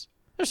reasons.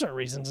 There's certain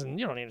reasons, and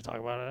you don't need to talk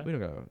about it.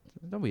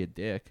 We don't be a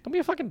dick. Don't be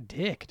a fucking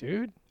dick,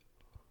 dude.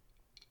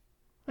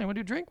 Hey, want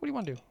to do a drink? What do you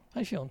want to do? How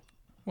you feeling?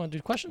 Want to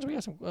do questions? We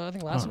got some. I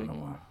think last week.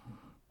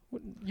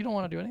 What, you don't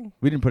want to do anything?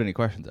 We didn't put any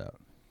questions out.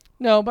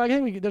 No, but I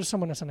think there's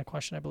someone that sent a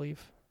question, I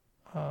believe.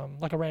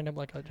 Like a random,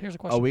 here's a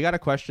question. Oh, we got a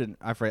question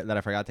that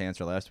I forgot to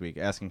answer last week,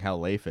 asking how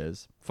Leif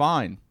is.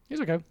 Fine. He's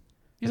okay.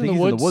 He's I in think the he's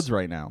woods. in the woods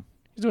right now.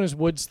 He's doing his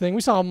woods thing. We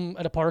saw him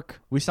at a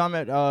park We saw him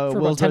at for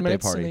Will's about 10 birthday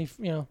minutes,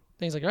 party. and then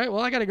he's like, all right,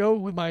 well, I got to go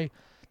with my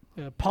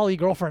poly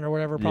girlfriend or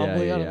whatever.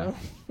 Probably, Yeah, I yeah, don't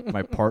know.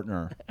 My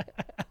partner.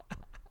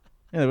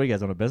 Yeah, what, you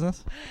guys own a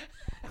business?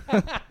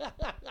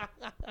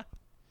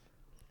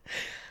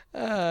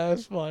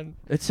 That's fun.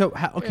 It's so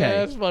okay.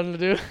 Yeah, that's fun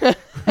to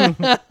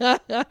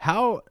do.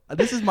 How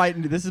this is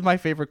my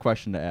favorite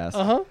question to ask.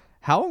 Uh-huh.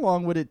 How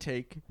long would it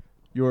take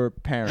your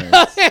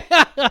parents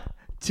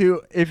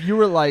to, if you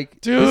were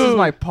like, this is Dude.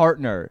 my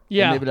partner,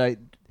 Yeah. and they'd be like,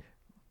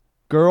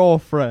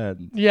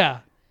 girlfriend. Yeah.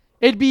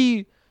 It'd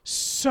be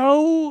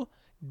so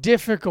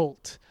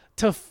difficult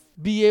to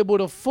be able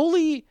to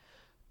fully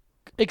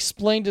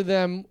explain to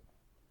them,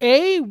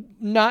 A,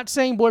 not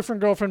saying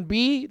boyfriend, girlfriend,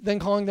 B, then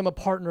calling them a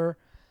partner,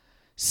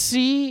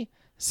 C,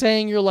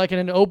 saying you're like in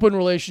an open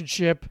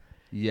relationship,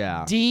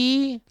 Yeah.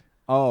 D,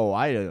 Oh,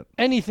 I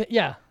anything.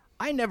 Yeah.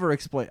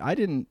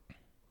 didn't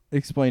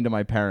explain to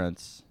my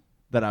parents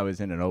that I was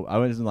in I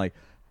wasn't like,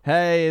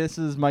 hey, this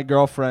is my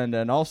girlfriend,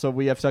 and also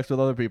we have sex with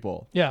other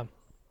people. Yeah.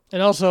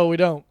 And also, we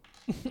don't.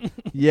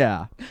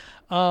 Yeah.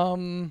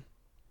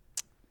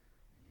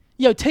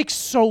 Yeah, it takes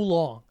so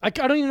long. I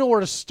don't even know where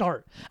to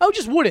start. I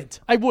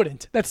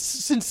wouldn't. That's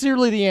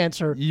sincerely the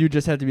answer. You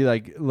just have to be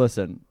like,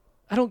 listen,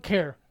 I don't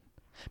care.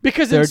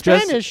 Because They're in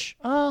just- Spanish,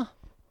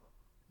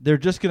 they're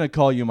just going to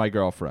call you my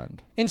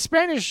girlfriend.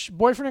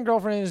 boyfriend and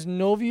girlfriend is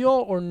novio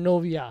or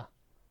novia.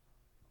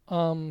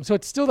 So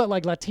it's still that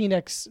like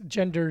Latinx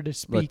gender to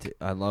speak.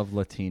 I love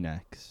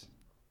Latinx.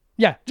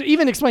 Yeah, to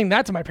even explaining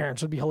that to my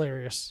parents would be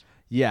hilarious.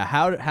 Yeah,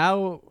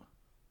 how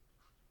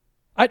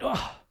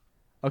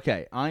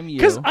okay, I'm you.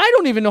 Because I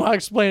don't even know how to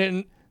explain it.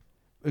 And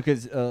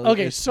Because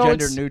Okay, it's so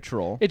gender it's-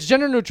 neutral. it's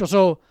gender neutral.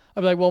 So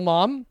I'd be like, well,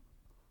 Mom,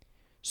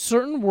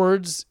 certain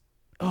words.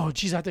 Oh,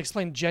 geez, I have to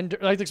explain gender.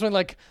 I have to explain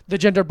like the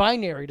gender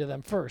binary to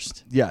them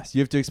first. Yes,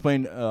 you have to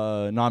explain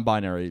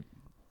non-binary.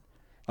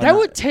 That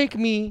would take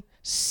me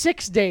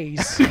 6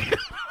 days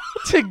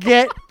to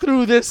get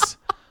through this.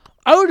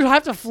 I would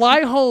have to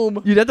fly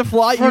home. You'd have to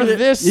fly For you'd-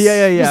 this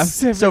Yeah.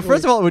 So specifically.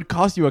 first of all, it would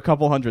cost you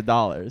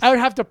 $200. I would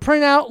have to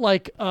print out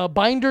like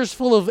binders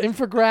full of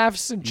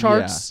infographs and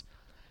charts.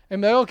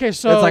 And be like, okay,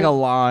 so It's like a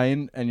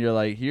line, and you're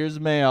like, here's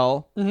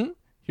male, Mhm.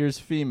 here's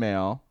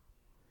female.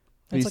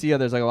 And you It's see how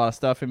there's like a lot of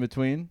stuff in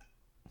between?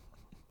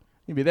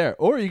 You'd be there.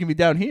 Or you can be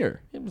down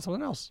here. Yeah, but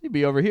something else. You'd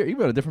be over here. You'd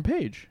be on a different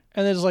page.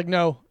 And then it's like,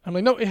 no. I'm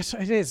like, no, it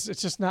is.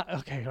 It's just not.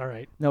 Okay, all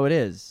right. No, it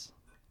is.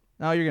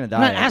 No, you're going to die.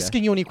 I'm not I guess.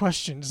 asking you any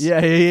questions. Yeah.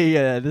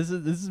 This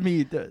is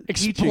me teaching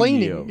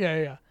Explaining. you.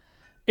 Yeah.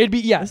 It'd be,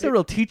 yeah. This is a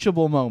real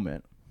teachable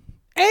moment.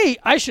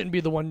 I shouldn't be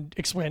the one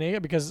explaining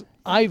it because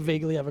I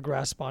vaguely have a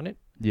grasp on it.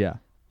 Yeah.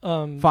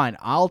 Fine,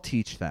 I'll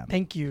teach them.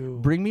 Thank you.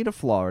 Bring me to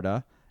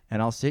Florida,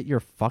 and I'll sit your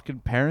fucking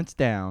parents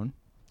down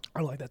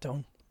I like that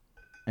tone.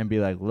 and be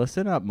like,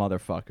 listen up,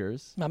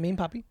 motherfuckers. Not me and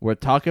Poppy. We're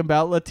talking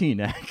about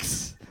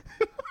Latinx.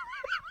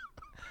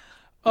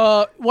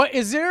 What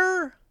is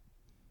there?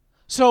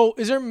 So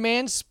is there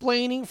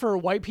mansplaining for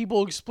white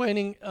people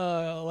explaining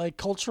like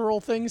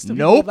cultural things to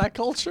people Nope. of that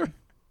culture?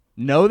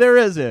 No, there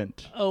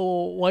isn't.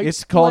 Oh, white.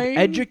 It's called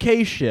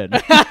education.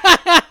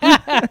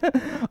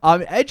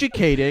 I'm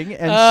educating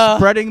and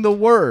spreading the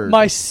word.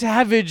 My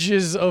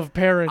savages of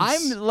parents.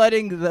 I'm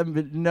letting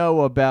them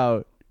know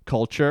about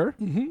culture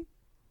Mm-hmm.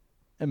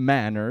 and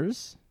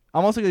manners.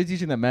 I'm also going to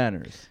teaching them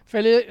manners.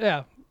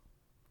 Yeah.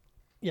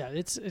 Yeah.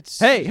 It's.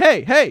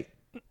 Hey.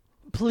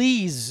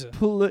 Please.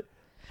 Pl-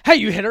 Hey,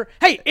 you hit her.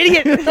 Hey,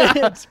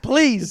 idiot.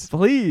 Please.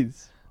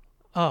 Please.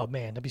 Oh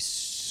man, that'd be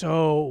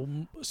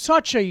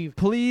such a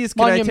Please,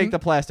 can I take the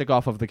plastic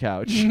off of the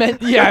couch?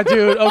 yeah,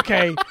 dude.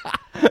 Okay,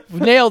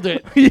 nailed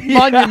it.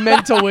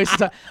 Monumental waste of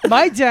time.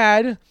 My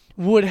dad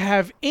would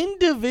have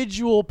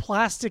individual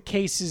plastic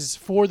cases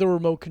for the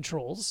remote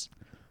controls.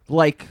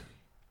 Like,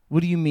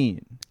 what do you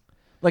mean?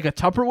 Like a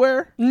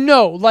Tupperware?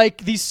 No,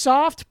 like these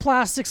soft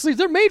plastic sleeves.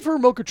 They're made for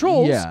remote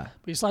controls. Yeah.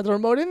 But you slide the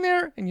remote in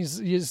there and you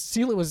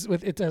seal it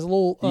with it has a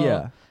little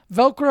Yeah.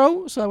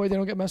 Velcro, so that way they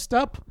don't get messed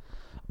up.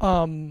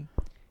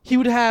 He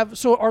would have,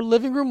 so our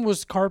living room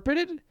was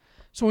carpeted,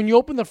 So when you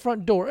open the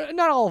front door,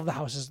 not all of the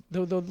houses,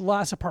 the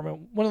last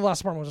apartment, one of the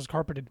last apartments was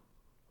carpeted.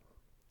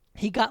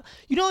 He got,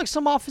 like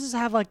some offices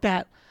have like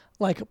that,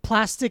 like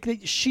plastic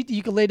sheet that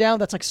you can lay down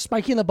that's like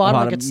spiky in the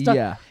bottom, like it's stuck.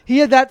 Yeah. He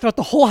had that throughout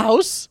the whole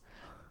house,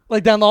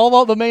 like down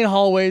all the main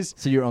hallways.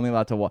 So you're only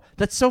allowed to walk.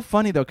 That's so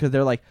funny though, because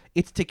they're like,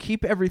 it's to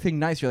keep everything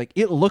nice. You're like,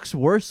 it looks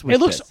worse with It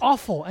looks this.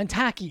 awful and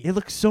tacky. It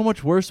looks so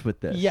much worse with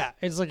this. Yeah,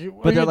 it's like.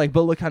 But they're like,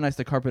 but look how nice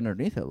the carpet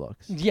underneath it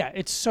looks. And Yeah,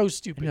 it's so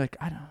stupid. you're like,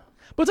 I don't.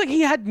 But it's like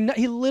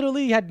he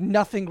literally had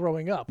nothing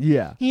growing up.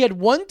 Yeah. He had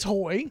one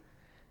toy,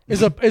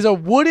 is a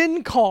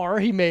wooden car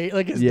he made,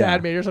 like his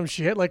dad made or some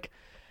shit. Like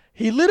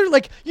he literally,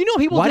 like,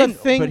 people Why do a didn't?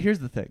 thing. But here's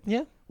the thing.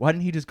 Yeah. Why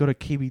didn't he just go to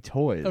KB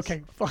Toys?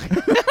 Okay. Fuck.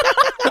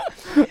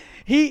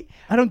 I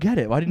don't get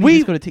it. Why didn't he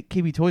just go to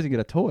KB Toys and get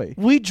a toy?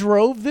 We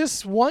drove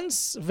this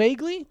once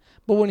vaguely,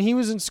 but when he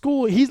was in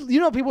school,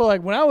 people are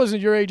like, when I was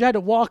your age, I had to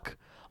walk.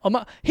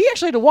 He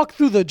actually had to walk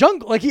through the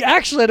jungle. Like, he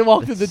actually had to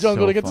walk through the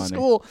jungle so to get to funny.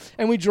 school.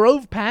 And we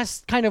drove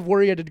past kind of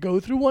where he had to go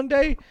through one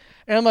day.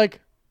 And I'm like,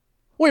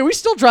 wait, are we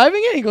still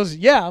driving it? He goes,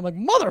 yeah. I'm like,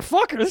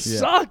 motherfucker, this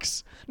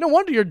sucks. No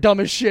wonder you're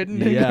dumb as shit. And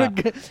Yeah.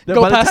 go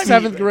By the past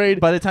time 7th grade.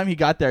 By the time he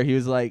got there, he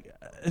was like,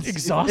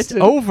 Exhausted.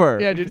 It's over.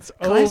 Yeah, dude, it's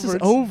Class over. is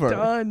It's over.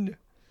 done.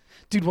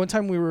 Dude, one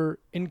time we were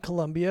in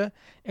Colombia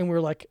and we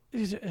were like,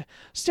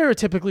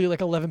 stereotypically,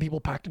 like 11 people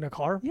packed in a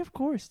car. Yeah, of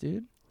course,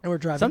 dude. And we're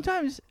driving.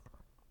 Sometimes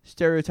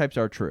stereotypes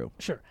are true,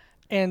 Sure.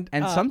 And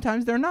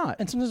sometimes they're not.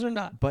 and sometimes they're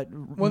not. But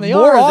when they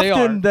more are, they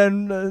often are.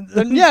 than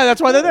Then, yeah,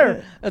 that's why they're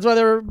there. That's why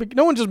they're.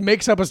 No one just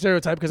makes up a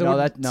stereotype because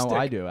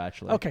I do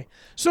actually. Okay,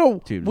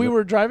 so Dude, we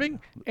were driving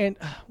and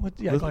what?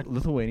 Yeah, go ahead.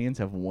 Lithuanians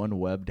have one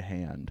webbed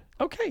hand.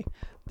 Okay,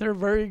 they're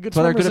very good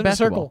But they're swimmers good in at a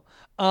circle.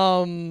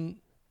 How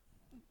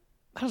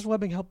does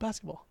webbing help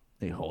basketball?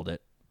 They hold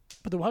it.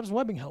 But how does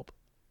webbing help?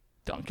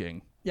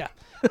 Dunking. Yeah.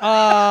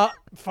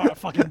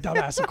 Fucking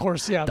dumbass, of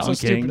course. Yeah, I'm so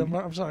Dunking. stupid.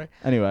 I'm sorry.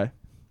 Anyway,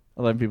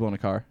 11 people in a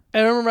car.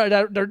 And I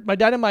remember my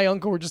dad and my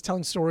uncle were just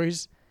telling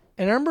stories.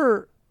 And I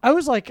remember I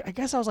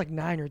guess I was like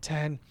 9 or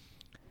 10.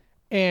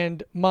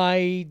 And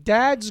my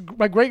dad's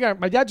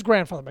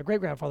grandfather, my great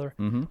grandfather,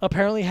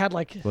 apparently had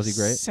like Was he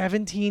great?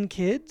 17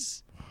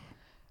 kids.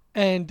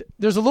 And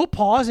there's a little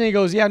pause, and he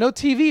goes, "Yeah, no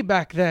TV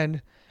back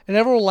then." And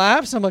everyone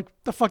laughs. I'm like,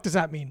 "The fuck does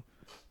that mean?"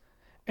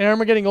 And I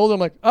remember getting older. I'm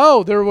like,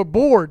 "Oh, they were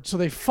bored, so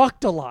they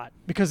fucked a lot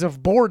because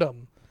of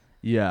boredom."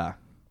 Yeah,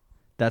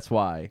 that's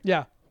why.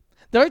 Yeah.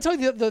 Did I tell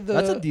you the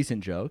That's a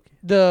decent joke.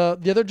 the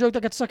other joke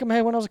that got stuck in my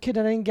head when I was a kid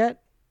and I didn't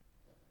get?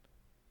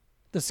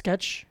 The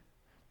sketch.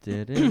 Was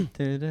it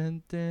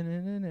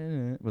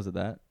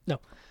that? No.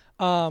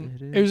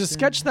 It was a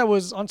sketch that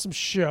was on some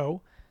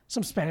show,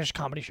 some Spanish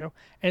comedy show,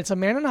 and it's a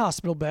man in a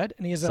hospital bed,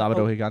 and he has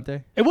Sábado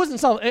Gigante? It wasn't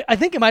Sábado. I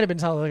think it might have been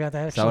Sábado Gigante,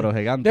 actually. Sábado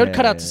Gigante. They would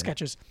cut out the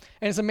sketches.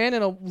 And it's a man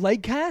in a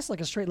leg cast, like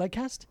a straight leg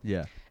cast,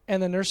 Yeah.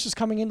 and the nurse is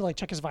coming in to like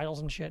check his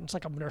vitals and shit. And it's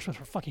like a nurse with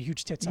her fucking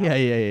huge tits out.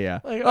 Yeah.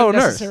 Like, Oh,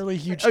 nurse. unnecessarily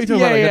huge. Oh, you're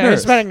talking yeah, about like a yeah, nurse.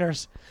 Hispanic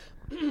nurse.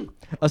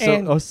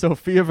 A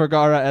Sofia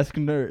Vergara-esque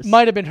nurse.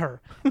 Might have been her.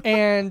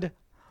 And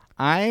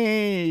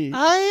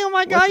oh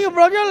my God, you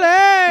broke your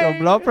leg.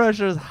 Your blood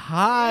pressure's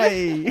high.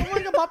 Oh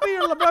my God, Papi,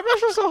 your blood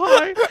pressure's so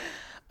high.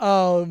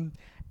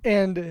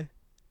 And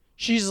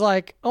she's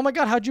like, "Oh my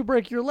God, how'd you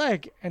break your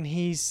leg?" And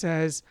he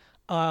says,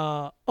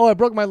 "Oh, I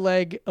broke my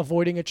leg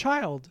avoiding a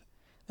child."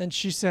 And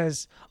she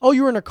says, "Oh,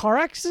 you were in a car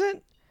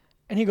accident?"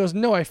 And he goes,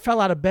 "No, I fell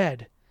out of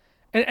bed."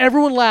 And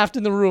everyone laughed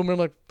in the room. And I'm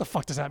like, "The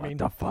fuck does that mean?"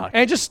 the fuck?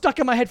 And it just stuck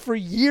in my head for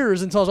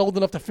years until I was old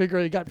enough to figure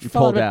it. Fell out of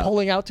pulled bed out.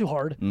 pulling out too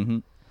hard.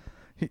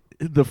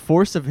 The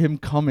force of him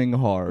coming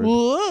hard.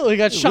 Whoa, he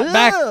got shot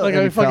back like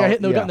And I he fucking fell, hit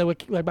in the yeah. gun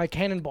like by a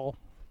cannonball.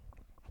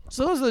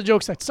 So those are the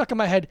jokes that stuck in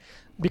my head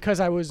because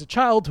I was a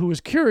child who was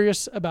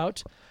curious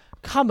about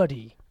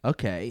comedy.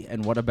 Okay,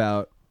 and what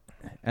about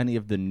any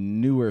of the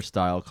newer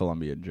style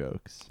Colombian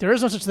jokes? There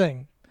is no such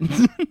thing.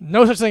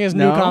 No such thing as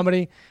new No?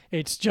 comedy.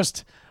 It's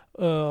just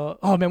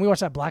oh man, we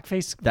watched that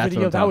blackface That's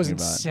video. what I'm That was talking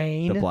about.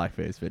 insane. The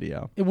blackface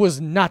video. It was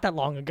not that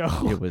long ago.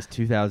 It was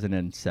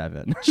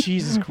 2007.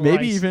 Jesus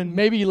Christ.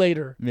 Maybe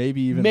later.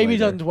 Maybe even Maybe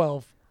later.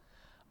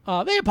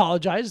 2012. They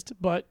apologized,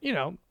 but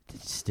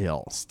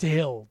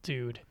Still,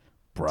 dude.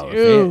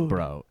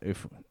 bro.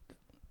 If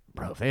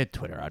they had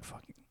Twitter, I'd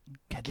fucking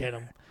Get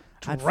him.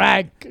 I'd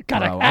Drag.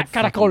 Bro, I'd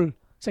Caracol.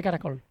 Say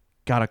caracol.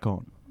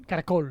 Caracol.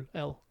 Caracol.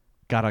 L.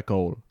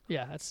 Caracol.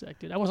 Yeah, that's sick,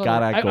 dude. I went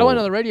Caracol. on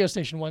the radio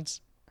station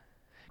once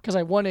because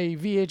I won a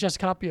VHS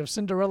copy of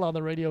Cinderella on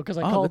the radio because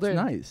I called that's in.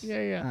 nice.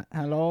 Yeah.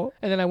 Hello.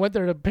 And then I went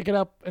there to pick it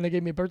up, and they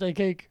gave me a birthday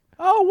cake.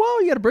 Oh, whoa!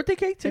 You got a birthday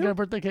cake I got too. a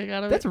birthday cake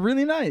out of That's it.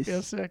 really nice.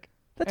 Yeah, sick.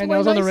 That's And way I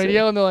was on the nicer.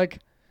 radio, and they're like,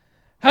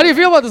 "How do you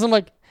feel about this?" I'm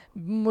like,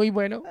 "Muy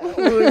bueno.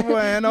 Muy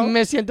bueno.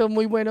 Me siento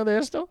muy bueno de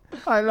esto.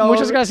 I love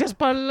Muchas it. gracias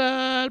por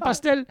el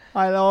pastel.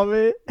 I love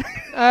it.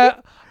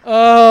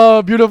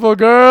 Oh, beautiful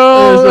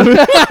girl.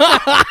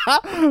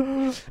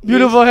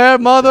 Beautiful hair,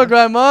 mother,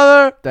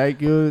 grandmother.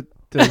 Thank you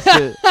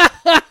to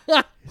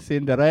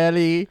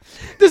Cinderella.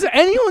 Does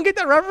anyone get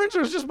that reference,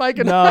 or is it just Mike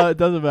and No, it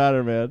doesn't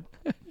matter, man.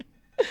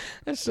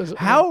 That's just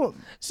How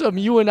some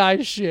you and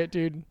I shit,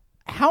 dude.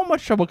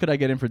 much trouble could I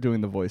get in for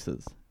doing the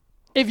voices?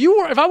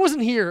 If I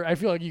wasn't here, I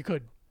feel like you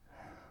could.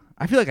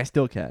 I feel like I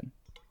still can.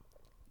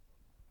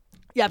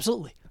 Yeah,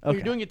 absolutely. Okay.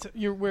 You're doing it.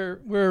 We're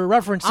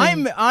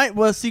referencing.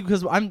 Well, see,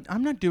 because I'm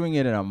not doing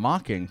it in a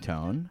mocking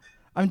tone.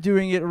 I'm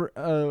doing it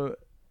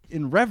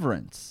in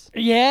reverence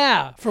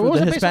Yeah, for what was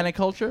the that Hispanic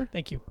culture.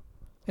 Thank you.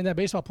 And that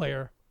baseball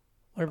player,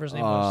 whatever his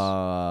name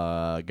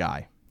was.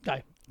 Guy.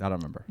 Guy. I don't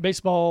remember.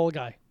 Baseball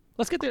guy.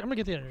 I'm gonna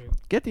get the energy.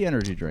 Get the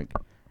energy drink.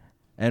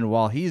 And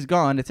while he's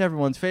gone, it's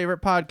everyone's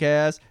favorite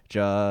podcast,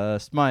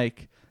 Just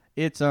Mike.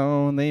 It's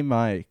only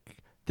Mike.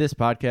 This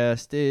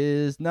podcast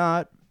is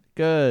not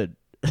good.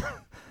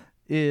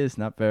 Is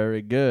not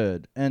very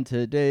good. And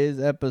today's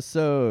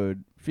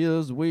episode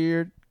feels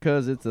weird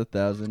because it's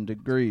 1,000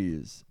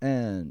 degrees.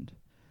 And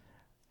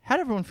how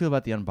did everyone feel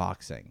about the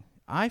unboxing?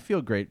 I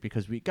feel great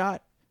because we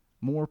got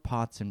more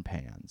pots and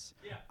pans.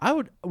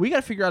 Yeah. We got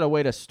to figure out a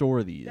way to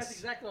store these. That's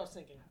exactly what I was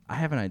thinking. I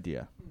have an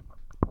idea.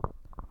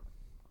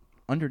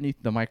 Underneath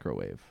the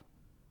microwave.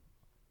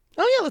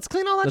 Oh yeah, let's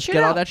clean all that Let's shit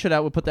get out. all that shit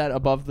out. We'll put that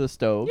above the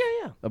stove.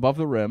 Yeah. Above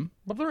the rim.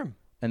 Above the rim.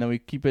 And then we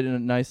keep it in a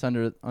nice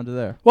under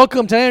there.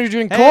 Welcome to Energy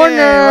Drink Hey, Corner.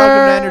 welcome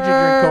to Energy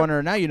Drink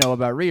Corner. Now you know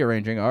about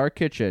rearranging our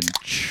kitchen.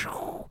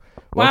 Wah,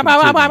 Welcome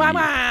wah, to wah, the wah,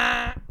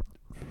 wah.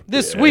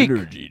 This week,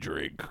 Energy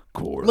Drink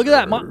Corner. look at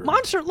that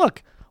Monster.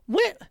 Look,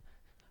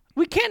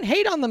 we can't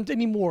hate on them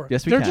anymore.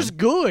 Yes, we They're can. just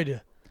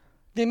good.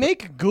 They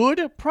make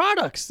good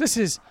products. This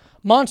is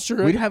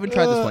Monster. We haven't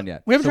tried this one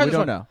yet. We haven't so tried we this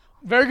don't one. know.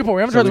 Very good point.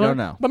 We haven't So tried we this don't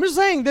one. know. But I'm just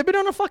saying they've been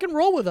on a fucking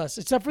roll with us,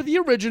 except for the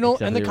original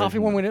Except and for the the coffee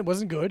original. one when it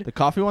wasn't good. The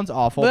coffee one's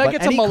awful. But that But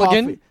gets a any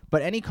mulligan.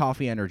 any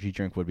coffee energy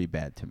drink would be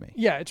bad to me.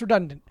 Yeah, it's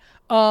redundant.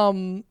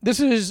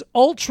 This is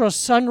Ultra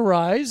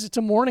Sunrise. It's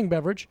a morning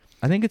beverage.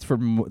 I think it's for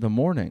the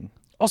morning.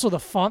 Also, the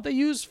font they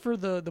use for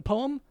the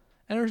poem,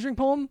 energy drink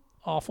poem,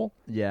 awful.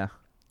 Yeah.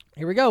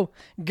 Here we go.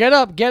 Get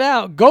up, get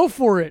out, go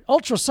for it.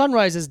 Ultra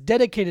Sunrise is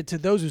dedicated to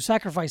those who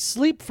sacrifice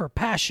sleep for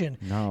passion.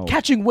 No.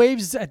 Catching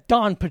waves at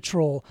dawn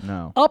patrol.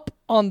 No. Up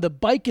on the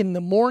bike in the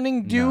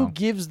morning dew No.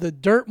 gives the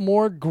dirt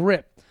more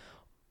grip.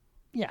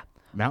 Yeah.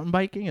 Mountain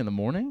biking in the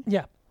morning?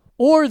 Yeah.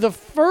 Or the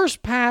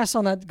first pass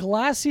on that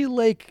glassy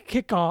lake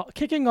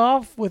kicking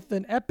off with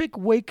an epic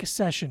wake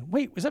session.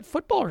 Wait, was that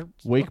football or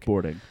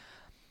Wakeboarding.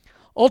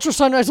 Ultra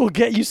Sunrise will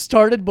get you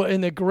started, but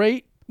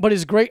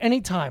is great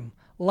anytime.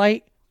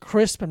 Light,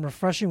 crisp, and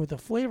refreshing with a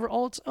flavor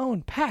all its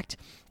own. Packed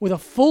with a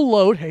full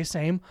load, hey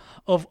same,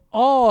 of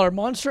all our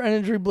Monster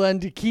Energy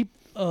blend to keep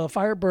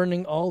fire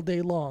burning all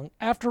day long.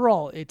 After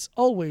all, it's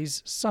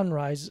always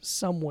sunrise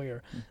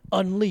somewhere.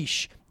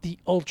 Unleash the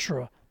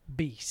Ultra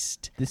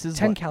Beast. This is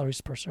 10 calories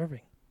per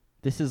serving.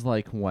 This is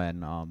like when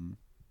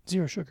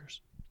 0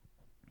 sugars.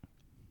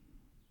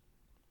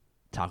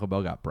 Taco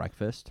Bell got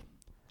breakfast,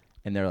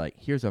 and they're like,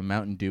 "Here's a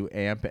Mountain Dew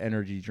Amp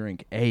energy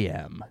drink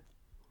AM."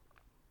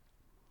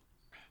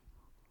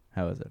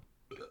 How is it?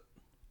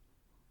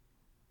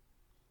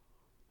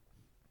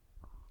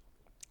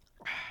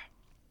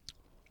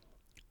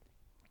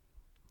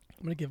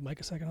 I'm going to give Mike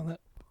a second on that.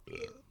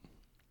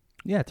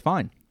 Yeah, it's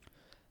fine.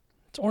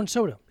 It's orange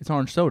soda. It's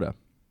orange soda.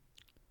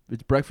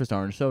 It's breakfast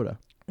orange soda.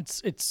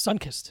 It's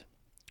sun-kissed.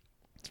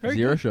 It's very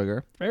Zero good.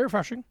 sugar. Very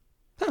refreshing.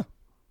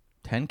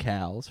 10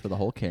 cals for the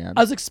whole can.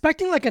 I was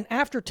expecting like an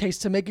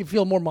aftertaste to make it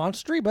feel more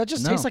monstery, but it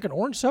just No. tastes like an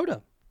orange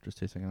soda. Just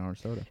tasting an orange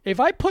soda. If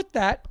I put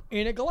that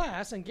in a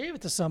glass and gave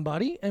it to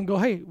somebody and go,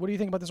 hey, what do you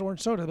think about this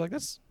orange soda? They'd be like,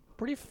 that's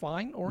pretty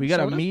fine orange We got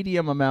soda. a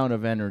medium amount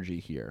of energy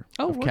here.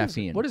 Oh, of what is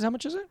it? caffeine. How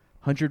much is it?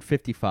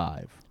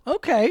 155.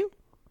 Okay.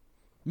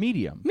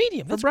 Medium.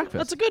 Medium. For That's breakfast.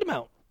 That's a good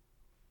amount.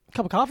 A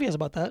cup of coffee has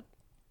about that.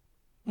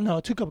 No,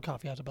 2 cup of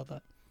coffee has about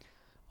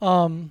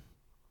that.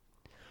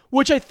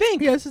 Which I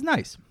think, Yeah, this is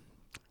nice.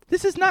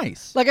 This is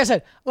nice. like I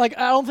said, like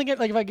I don't think it,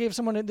 like if I gave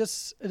someone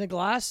this in a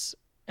glass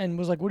and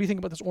was like, what do you think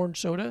about this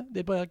orange soda?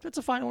 They'd be like, that's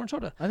a fine orange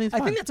soda. I think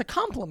it's fine. that's a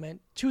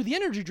compliment to the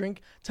energy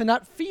drink to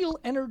not feel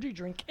energy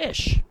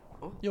drink-ish.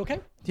 You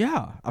okay?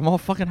 Yeah, I'm all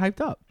fucking hyped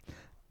up.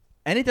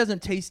 And it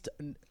doesn't taste,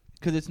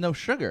 because it's no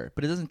sugar,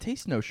 but it doesn't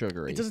taste no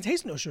sugary. It doesn't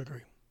taste no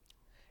sugary.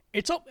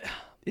 It's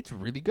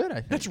really good, I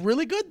think. That's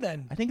really good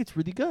then. I think it's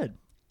really good.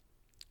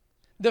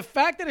 The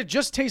fact that it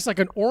just tastes like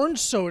an orange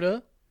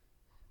soda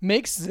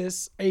makes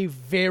this a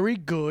very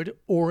good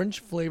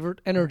orange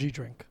flavored energy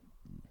drink.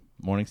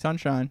 Morning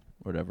sunshine,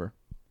 whatever.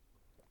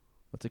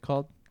 What's it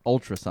called?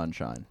 Ultra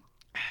sunshine.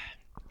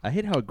 I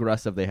hate how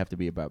aggressive they have to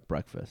be about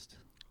breakfast.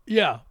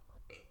 Yeah.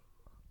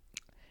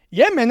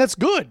 Yeah, man, that's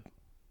good.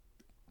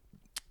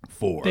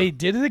 4. They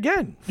did it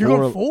again. You're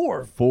going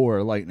 4.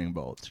 4 lightning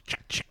bolts.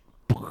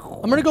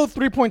 I'm going to go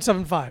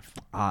 3.75.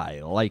 I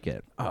like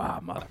it. Ah,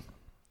 mother.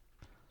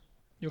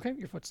 You okay?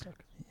 Your foot's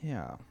stuck.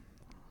 Yeah.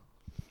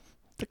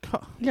 The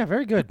Yeah,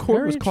 very good. cord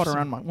Very was caught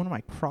interesting. around one of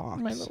my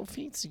Crocs. My little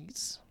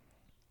feetsies.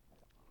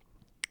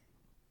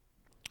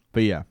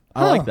 But yeah,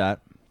 I like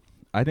that.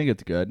 I think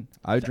it's good.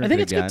 I would drink I think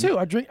it it's again. good too.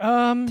 I drink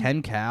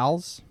 10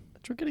 cals.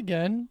 drink it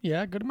again.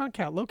 Yeah, good amount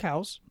of low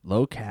cows.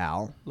 Low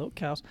cal. Low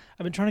cows.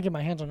 I've been trying to get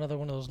my hands on another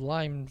one of those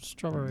lime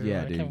strawberry.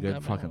 Yeah, I dude, can't good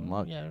get fucking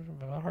luck. Yeah,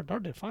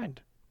 hard to find.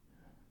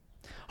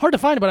 Hard to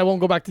find it, but I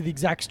won't go back to the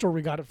exact store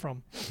we got it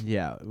from.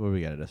 Yeah, where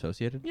we got it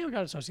associated. Yeah, we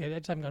got it associated. I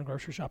just haven't gone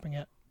grocery shopping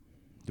yet.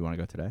 Do you want to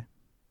go today?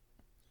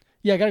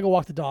 Yeah, I gotta go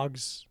walk the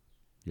dogs.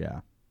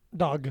 Yeah.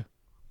 Dog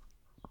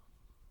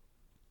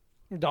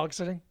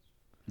sitting.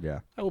 Yeah.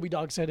 I will be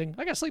dog sitting.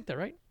 I gotta sleep there,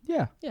 right?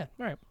 Yeah. Yeah.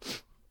 All right.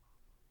 What's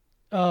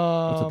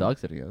a dog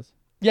sitting is?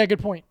 Yeah, good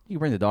point. You can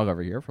bring the dog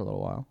over here for a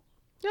little while.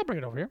 Yeah, I'll bring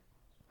it over here,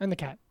 and the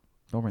cat.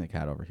 Don't bring the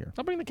cat over here.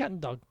 I'll bring the cat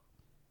and the dog.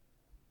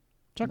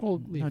 Chuck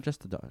will leave. No,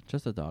 just the dog.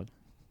 Just the dog.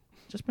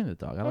 Just bring the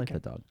dog. I like Okay. the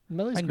dog.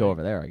 Millie's I can great. go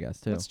over there, I guess,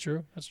 too. That's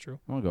true. That's true.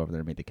 I want to go over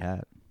there and meet the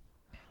cat.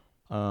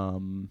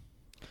 Do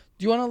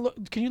you want to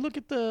look? Can you look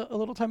at the A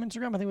Little Time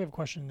Instagram? I think we have a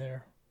question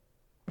there.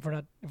 If we're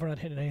not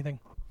hitting anything,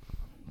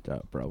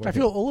 bro. I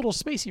feel a little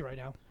spacey right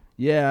now.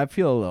 Yeah, I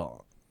feel a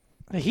little.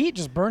 The heat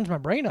just burns my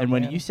brain up. And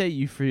when man. you say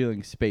you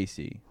feeling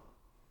spacey,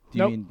 do you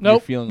Nope, mean nope, you're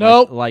feeling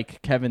nope.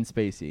 like Kevin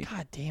Spacey?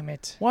 God damn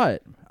it!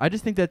 What? I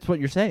just think that's what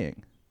you're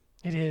saying.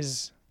 It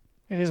is.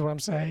 It is what I'm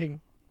saying.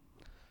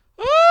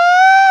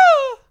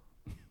 Ah!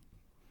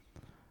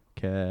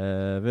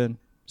 Kevin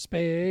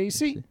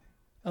Spacey,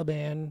 a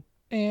band,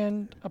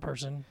 and a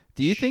person.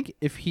 Do you think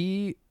if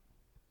he's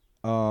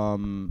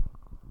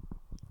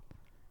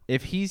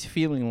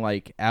feeling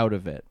like out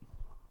of it,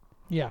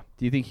 Yeah.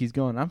 do you think he's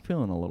going, I'm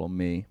feeling a little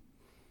me?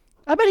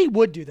 I bet he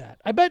would do that.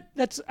 I bet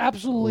that's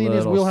absolutely in his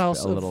Little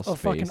wheelhouse a little of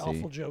fucking spacey.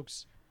 awful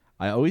jokes.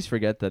 I always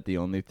forget that the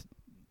only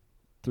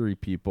three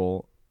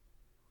people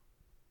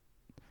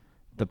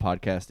the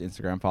podcast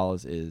Instagram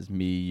follows is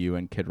me, you,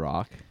 and Kid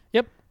Rock.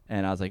 Yep.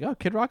 And I was like, oh,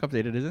 Kid Rock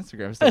updated his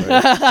Instagram story.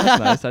 That's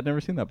nice. I'd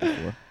never seen that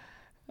before.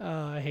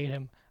 I hate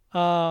him.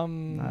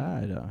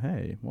 I don't.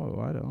 Hey,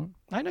 whoa, I don't.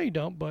 I know you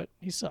don't, but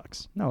he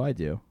sucks. No, I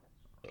do.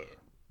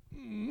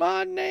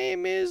 My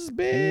name is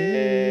Bitch.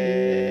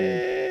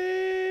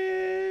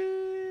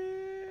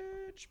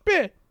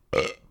 Bitch.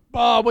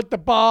 Bob with the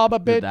Bob, a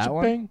Did bitch. that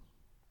one? Bing.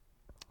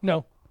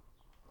 No.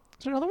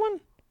 Is there another one?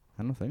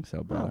 I don't think so,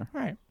 Oh, brother.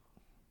 all right.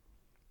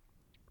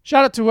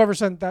 Shout out to whoever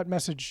sent that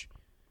message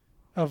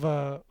of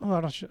the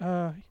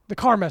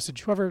car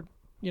message. Whoever,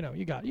 you know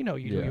who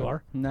you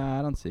are. Nah,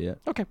 I don't see it.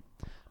 Okay.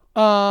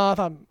 I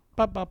thought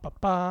what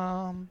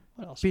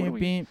else? Beep, Have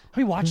beep.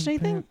 we watched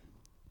anything?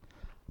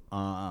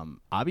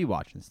 I'll be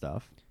watching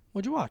stuff.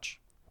 What'd you watch?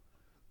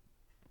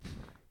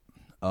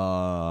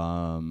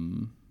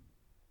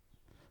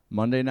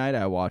 Monday night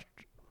I watched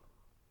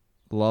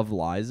Love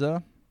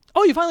Liza.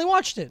 Oh, you finally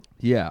watched it.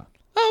 Yeah.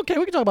 Oh, okay,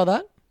 we can talk about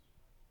that.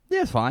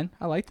 Yeah, it's fine.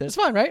 I liked it. It's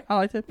fine, right? I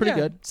liked it. Pretty Yeah.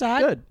 good.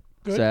 Sad?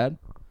 Good. Sad.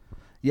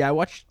 Yeah, I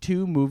watched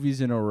 2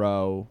 movies in a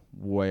row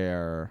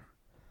where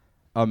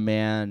a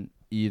man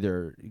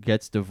either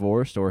gets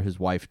divorced or his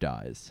wife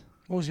dies.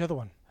 What was the other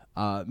one?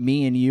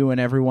 Me and You and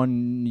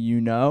Everyone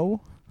You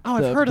Know. Oh,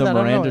 I've heard of that. The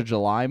I don't know Miranda it.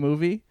 July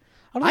movie.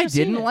 I've I never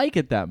seen didn't it. like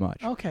it that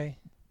much. Okay.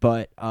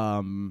 But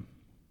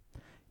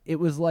it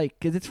was like,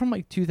 cause it's from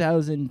like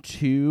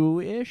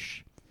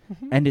 2002-ish,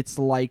 and it's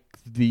like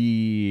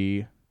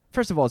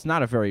first of all, it's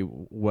not a very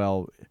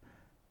well.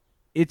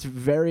 It's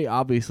very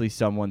obviously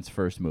someone's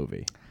first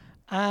movie.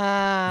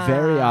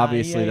 Very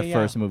obviously the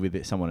first movie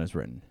that someone has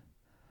written.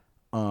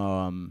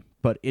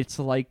 But it's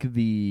like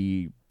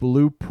the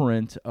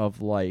blueprint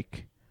of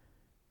like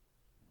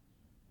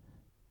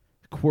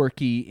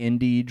quirky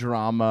indie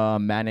drama,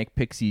 manic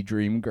pixie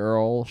dream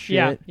girl shit.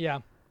 Yeah, yeah.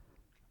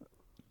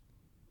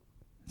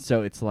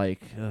 So it's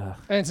like, And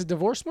it's a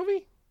divorce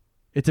movie?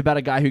 it's about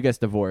a guy who gets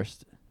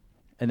divorced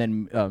and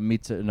then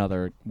meets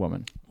another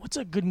woman. What's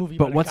a good movie?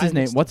 But about a what's guy his who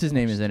name? gets What's his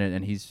name divorced? is in it,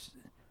 and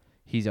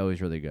he's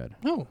always really good.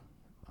 Oh,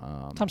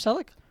 Tom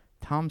Selleck?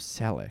 Tom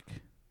Selleck.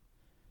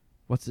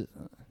 What's it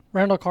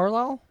Randall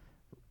Carlisle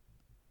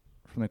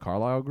from the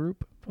Carlisle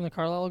Group? from the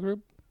Carlisle Group?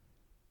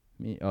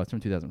 It's from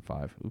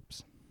 2005.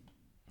 Oops.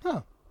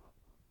 Huh.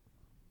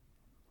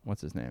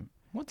 What's his name?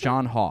 What's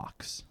John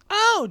Hawkes.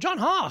 Oh, John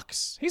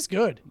Hawkes. He's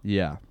good.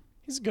 Yeah.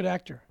 He's a good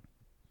actor.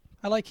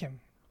 I like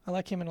him. I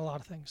like him in a lot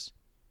of things.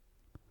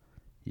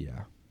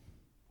 Yeah.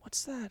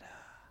 What's that?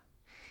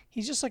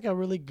 He's just like a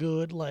really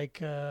good, like,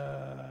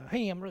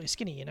 hey, I'm really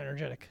skinny and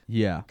energetic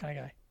Yeah. kind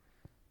of guy.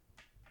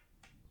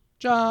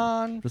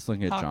 John. Just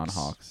looking at John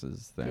Hawkes.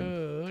 Hawkes' thing.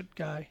 Good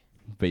guy.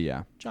 But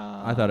yeah,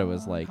 John. I thought it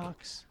was like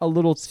Hawkes. a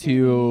little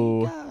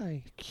too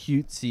Guy.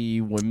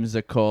 cutesy,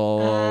 whimsical.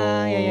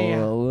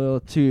 Yeah. A little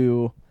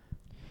too.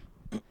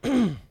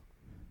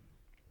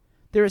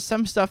 There was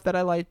some stuff that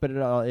I liked, but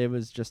it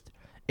was just.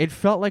 It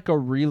felt like a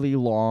really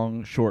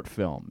long short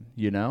film,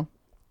 you know,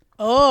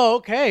 Oh,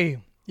 okay.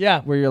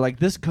 Yeah. where you're like,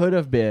 this could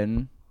have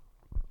been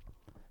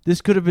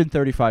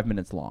 35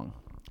 minutes long.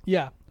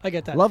 Yeah. I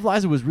get that. Love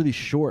Liza was really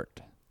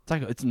short.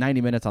 It's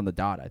 90 minutes on the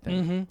dot, I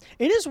think. Mm-hmm.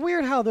 It is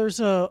weird how there's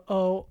a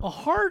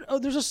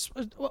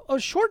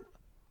short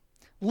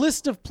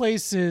list of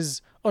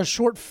places a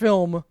short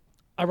film,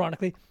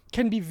 ironically,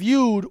 can be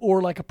viewed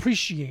or like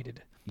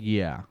appreciated.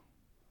 Yeah.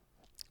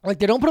 Like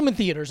they don't put them in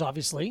theaters,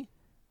 obviously,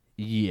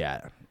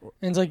 Yeah.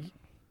 and it's like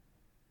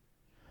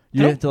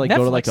You have to like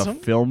go to like Netflix a them.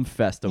 film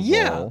festival.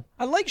 yeah,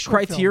 I like short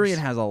Criterion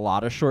films. has a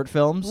lot of short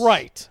films.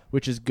 Right.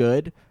 Which is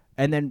good.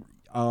 And then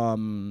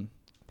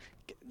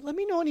Let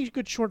me know any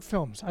good short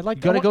films. I'd like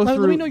You gotta to go let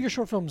me through- know your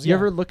short films. You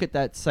ever look at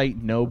that site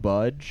No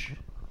Budge?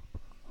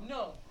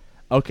 No.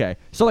 Okay,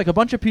 so like a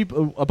bunch of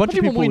people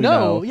we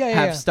know. Yeah,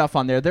 have yeah. stuff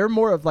on there. They're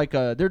more of like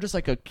they're just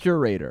like a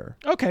curator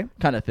Okay.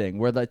 kind of thing,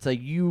 where it's like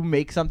you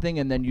make something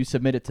and then you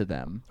submit it to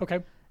them Okay.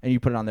 and you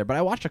put it on there. But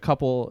I watched a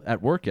couple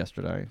at work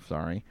yesterday.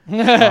 Sorry,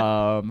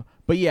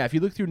 but yeah, if you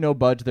look through No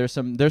Budge, there's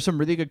some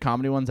really good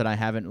comedy ones, and I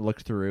haven't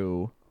looked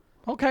through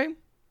Okay.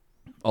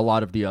 a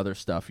lot of the other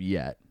stuff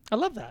yet. I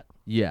love that.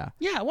 Yeah,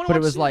 Yeah, I want to. but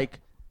it was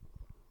like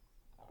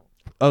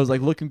I was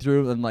like looking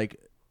through and like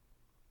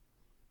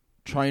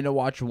trying to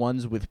watch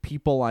ones with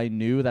people I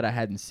knew that I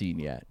hadn't seen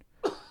yet.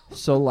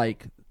 So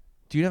like,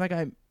 do you know that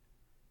guy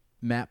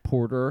Matt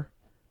Porter,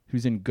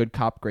 who's in Good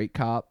Cop, Great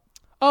Cop?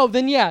 Oh,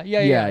 then yeah.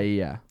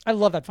 Yeah. I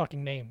love that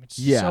fucking name. It's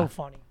Yeah. so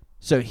funny.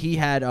 So he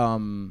had a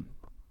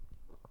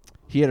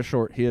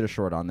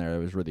short on there that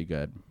was really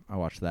good. I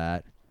watched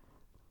that.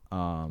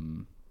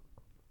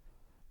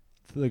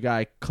 The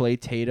guy Clay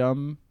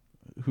Tatum,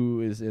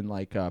 who is in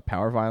like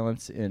Power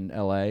Violence in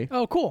L.A.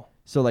 Oh, cool.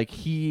 So like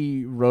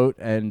he wrote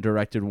and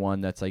directed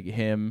one that's like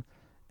him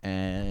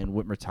and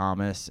Whitmer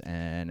Thomas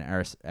and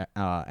Anna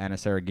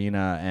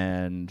Saragina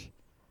and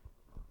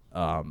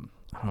I don't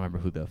remember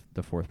who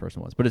the fourth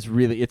person was, but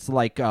it's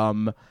like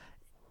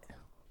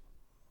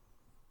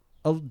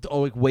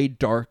like way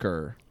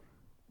darker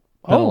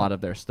than a lot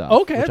of their stuff.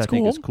 Okay, which that's I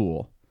think cool. is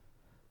cool.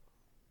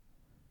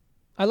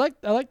 I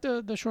like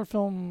the short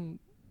film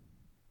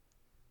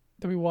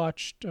that we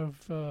watched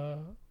of what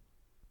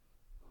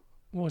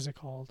was it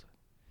called?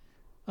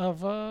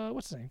 Of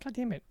what's his name? God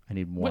damn it! I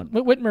need one.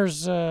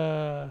 Whitmer's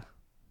Whitmer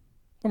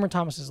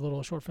Thomas's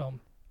little short film.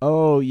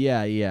 Oh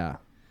yeah.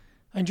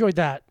 I enjoyed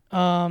that.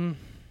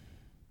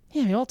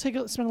 Yeah, maybe I'll spend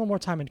a little more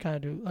time and kind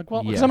of do like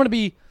because Yeah. I'm gonna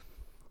be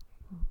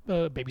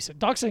babysit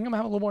dog sitting. I'm gonna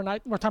have a little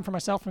more time for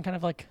myself and kind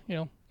of like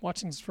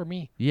watch things for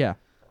me. Yeah.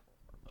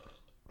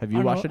 Have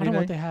you watched I don't know what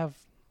anything? they have.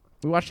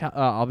 We watched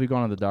I'll Be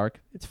Gone in the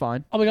Dark. It's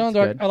fine. I'll be going It's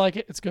dark. good. I like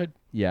it. It's good.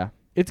 Yeah.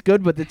 It's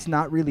good, but it's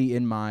not really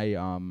in my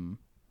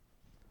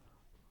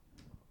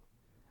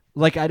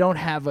like I don't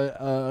have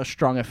a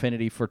strong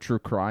affinity for true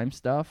crime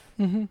stuff.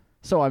 Mm-hmm.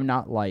 So I'm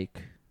not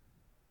like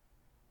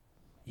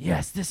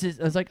yes, I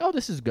was like, oh,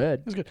 this is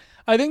good. It's good.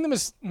 I think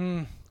with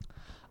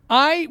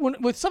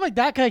stuff like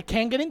that, I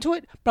can get into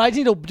it, but I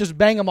need to just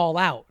bang them all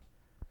out.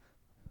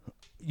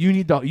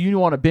 You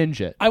want to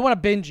binge it. I want to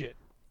binge it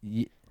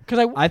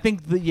because I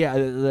think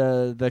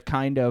the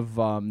kind of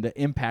the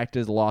impact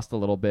is lost a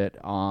little bit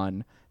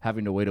on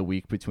having to wait a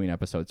week between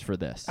episodes for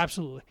this.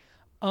 Absolutely.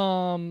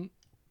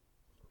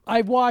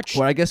 I watched.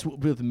 Well, I guess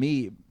with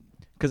me,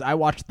 because I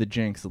watched The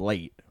Jinx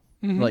late,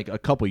 Mm-hmm. like a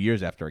couple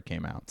years after it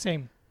came out,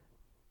 Same.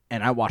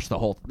 and I watched the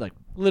whole like,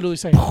 Literally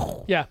same.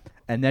 Yeah.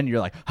 and then you're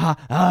like,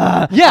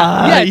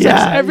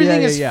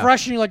 Everything is yeah.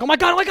 fresh, and you're like, oh my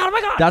god.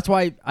 That's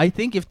why I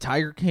think if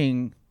Tiger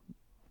King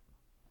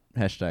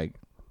hashtag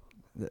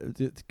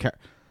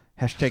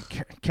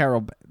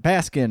Carol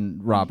Baskin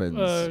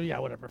Robbins. Yeah,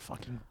 whatever.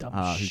 Fucking dumb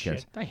Who shit.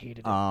 cares? I hated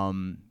it.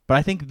 But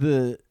I think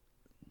the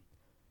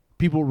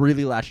people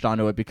really latched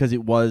onto it because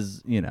it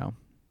was,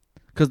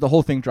 because the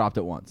whole thing dropped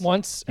at once.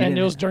 And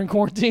it was during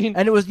quarantine.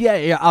 And it was,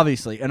 yeah,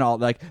 obviously, and all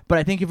like. But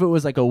I think if it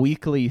was like a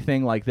weekly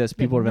thing like this,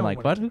 people would have been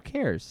like, "What? Who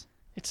cares?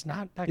 It's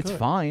not that It's good.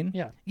 fine."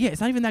 Yeah. Yeah,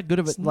 it's not even that good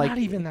of a It's like. not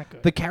even that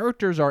good. The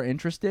characters are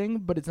interesting,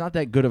 but it's not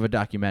that good of a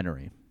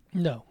documentary.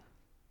 No.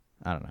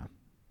 I don't know.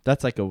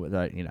 That's like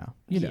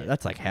Yeah.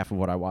 that's like half of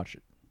what I watch.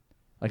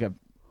 Like a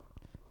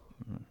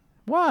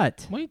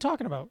what? What are you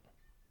talking about?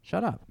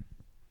 Shut up.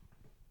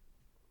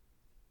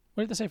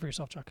 What did they say for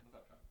yourself, Chuck?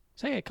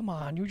 Say it. Come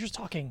on. You were just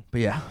talking.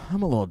 But yeah,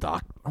 I'm a little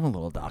doc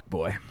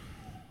boy.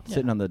 Yeah.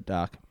 Sitting on the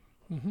dock.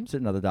 Mm-hmm.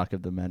 Sitting on the dock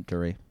of the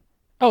Menturi.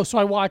 Oh, so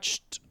I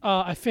watched.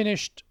 I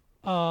finished.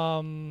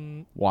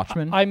 Watchmen.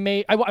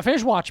 I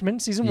finished Watchmen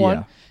season 1,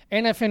 Yeah.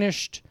 and I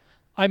finished.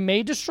 I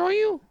May Destroy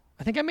You.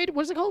 I think I made it.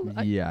 What is it called?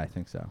 Yeah, I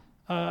think so.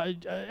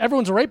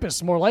 Everyone's a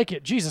rapist. More like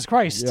it. Jesus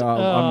Christ. Yeah,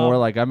 I'm more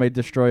like I may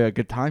destroy a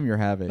good time you're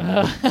having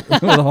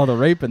with all the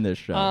rape in this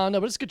show. No,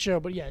 but it's a good show.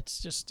 But yeah,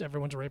 it's just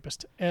everyone's a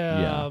rapist.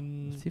 Yeah.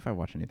 See if I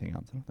watch anything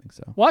else. I don't think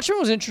so. Watchmen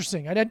was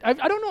interesting. I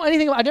don't know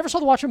anything. I never saw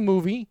the Watchmen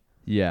movie.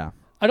 Yeah.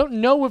 I don't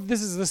know if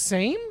this is the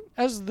same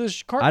as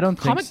the I don't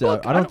comic think so.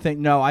 book. I don't think.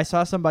 No, I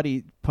saw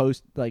somebody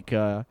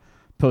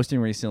posting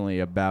recently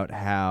about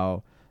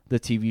how the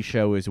TV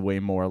show is way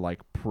more like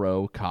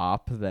pro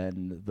cop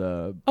than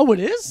Oh, it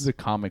is? the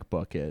comic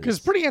book is. Because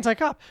it's pretty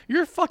anti-cop.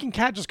 Your fucking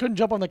cat just couldn't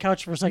jump on the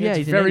couch for a second. Yeah, it's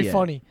he's an very idiot.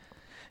 funny.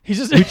 He's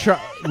just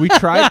we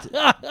tried.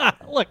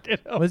 looked at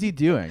him. What is he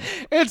doing?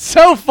 It's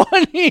so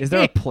funny. Is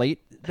there a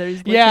plate that he's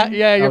licking? Yeah,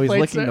 your Oh, he's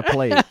plate's licking there. the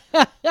plate.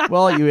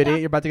 Well, you idiot!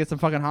 You're about to get some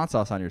fucking hot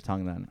sauce on your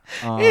tongue. Then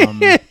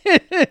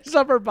His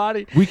upper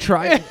body. we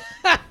tried.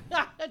 I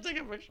took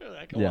a picture of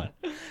that. Come Yeah.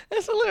 on.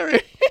 That's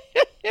hilarious.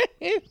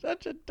 He's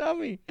such a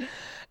dummy.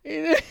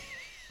 He's-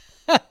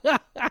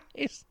 I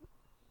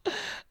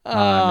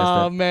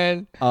oh,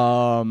 missed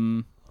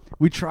man.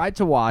 We tried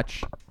to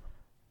watch.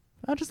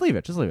 Just leave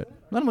it.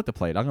 Let him lick the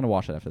plate. I'm gonna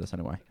wash it after this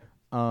anyway.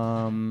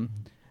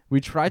 We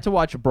tried to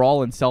watch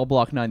Brawl in Cell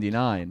Block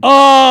 99.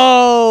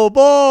 Oh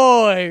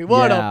boy,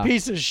 what Yeah. a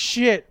piece of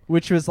shit.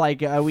 Which was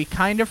like, we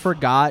kind of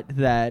forgot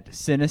that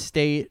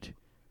Cinestate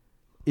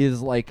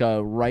is like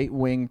a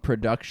right-wing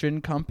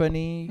production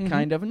company,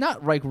 kind of.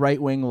 Not like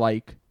right-wing,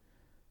 like,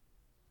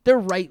 they're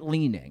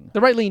right-leaning.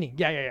 The right leaning.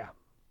 Yeah.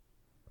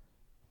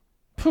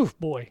 Poof,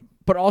 boy.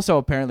 But also,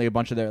 apparently, a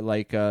bunch of their,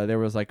 like, there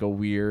was like a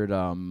weird,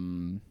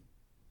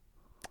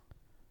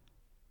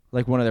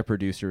 like one of their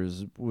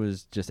producers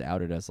was just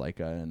outed as like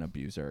an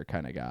abuser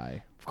kind of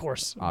guy. Of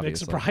course. Big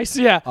Obviously. surprise.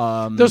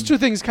 Yeah. Those two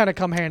things kind of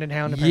come hand in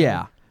hand. Apparently.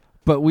 Yeah.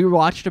 But we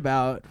watched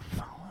about,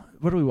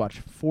 what did we watch?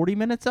 40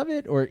 minutes of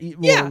it? Or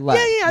Yeah. less?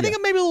 I think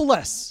maybe a little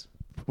less.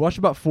 Watched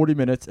about 40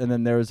 minutes, and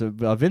then there was a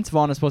Vince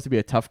Vaughn is supposed to be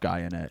a tough guy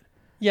in it.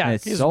 Yeah, And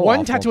it's he has so one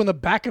awful. tattoo on the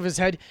back of his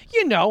head.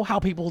 You know how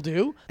people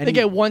do. And They he-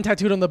 get one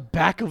tattooed on the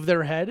back of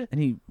their head. And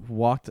he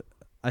walked,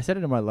 I said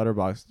it in my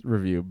Letterboxd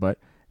review, but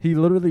he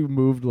literally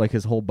moved like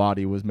his whole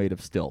body was made of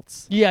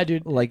stilts. Yeah,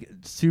 dude. Like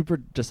super,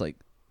 just like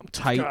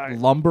tight, guy.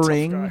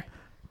 lumbering. Tough guy.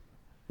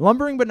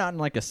 Lumbering, but not in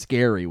like a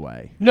scary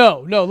way. No,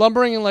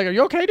 lumbering and like, are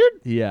you okay,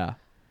 dude? Yeah.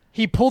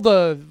 He pulled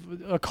a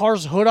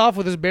car's hood off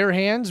with his bare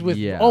hands with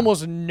Yeah.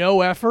 almost no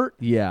effort.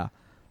 Yeah.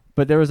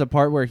 But there was a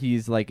part where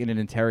he's like in an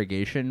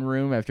interrogation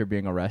room after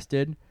being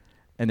arrested,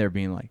 and they're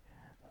being like,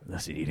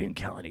 listen, you didn't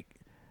kill any.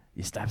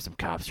 You stopped some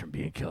cops from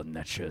being killed, and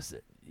that shows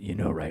that you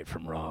know right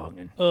from wrong,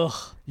 and Ugh.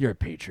 you're a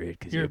patriot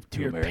because you You're- have two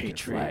you're a American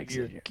patriot. flags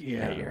You're- at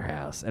yeah. your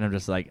house. And I'm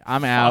just like,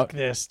 I'm Fuck out.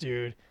 this,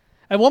 dude.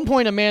 At one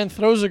point, a man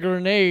throws a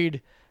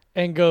grenade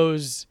and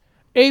goes,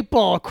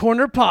 8-ball,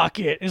 corner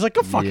pocket. He's like,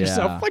 go fuck Yeah.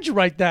 yourself. Why'd you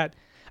write that?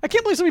 I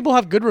can't believe some people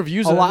have good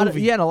reviews A of that lot of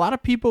movie. and a lot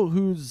of people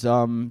whose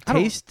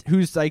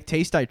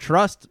taste I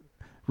trust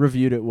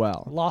reviewed it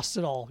well. Lost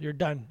it all. You're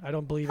done. I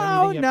don't believe Oh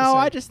anything you have no, to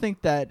say. I just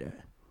think that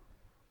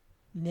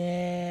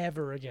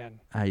Never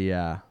again.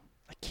 yeah.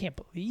 I can't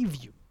believe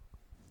you.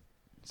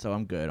 So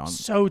I'm good on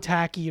So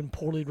tacky and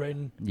poorly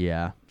written.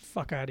 yeah.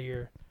 Fuck out of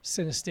here.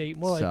 Cinestate.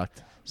 More like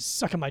Sucked.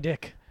 sucking my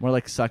dick. More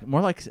like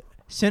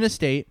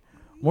Cinestate.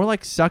 More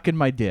like sucking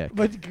my dick.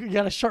 But you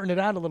gotta shorten it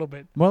out a little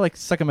bit. More like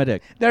sucking my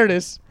dick. There it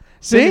is.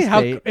 See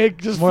how Cinestate, it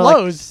just more like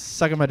flows.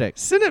 sucking my dick.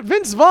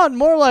 Vince Vaughn,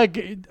 more like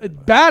a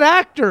bad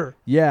actor.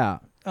 Yeah.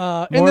 In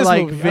More this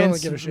like movie, I don't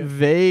Vince give a shit.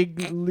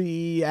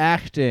 vaguely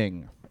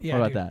acting. Yeah, How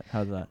about dude. that?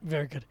 How's that?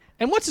 Very good.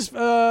 And what's his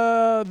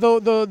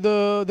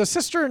the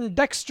sister in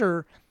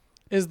Dexter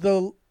is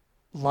the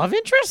love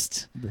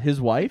interest? His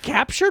wife?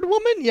 Captured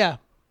woman? Yeah.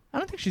 I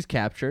don't think she's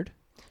captured.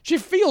 She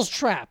feels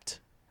trapped.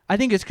 I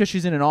think it's because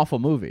she's in an awful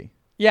movie.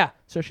 Yeah.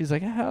 So she's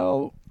like,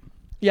 help.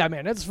 Yeah,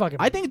 man, that's fucking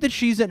I think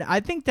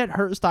that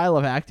her style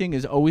of acting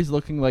is always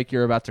looking like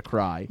you're about to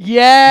cry.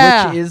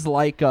 Yeah. Which is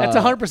like That's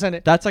 100%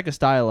 it. That's like a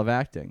style of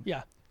acting.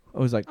 Yeah. I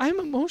was like, I'm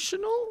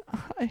emotional?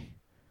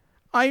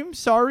 I'm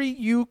sorry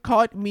you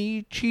caught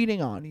me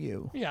cheating on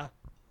you. Yeah.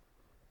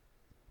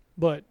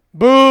 But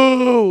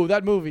boo,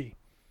 that movie.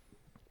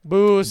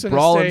 Boo, Cinestate.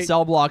 Brawl in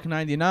Cell Block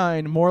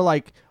 99, more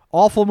like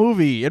awful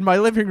movie in my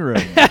living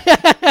room.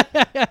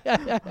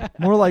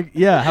 More like,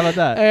 yeah, how about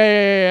that?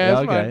 Hey, that's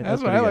okay, fine. that's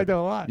That's fine. I pretty like good. that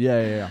a lot.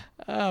 Yeah.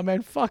 Oh,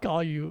 man, fuck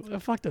all you.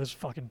 Fuck those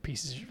fucking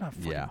pieces. You're not a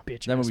fucking Yeah,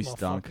 bitch. that ass movie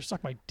stunk. motherfucker.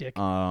 Suck my dick.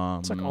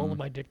 Suck Suck all of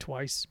my dick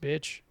twice,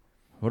 bitch.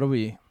 What are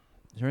we?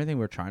 Is there anything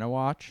we're trying to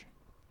watch?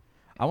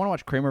 I want to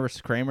watch Kramer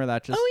vs. Kramer.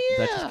 That just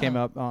yeah. came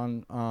up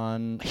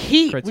on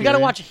Heat. We Criterion. gotta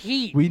watch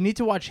Heat. We need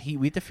to watch Heat.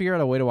 We have to figure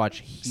out a way to watch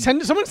Heat.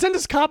 Someone send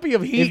us a copy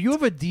of Heat. If you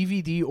have a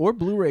DVD or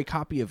Blu-ray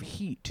copy of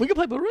Heat we can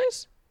play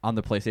Blu-rays. on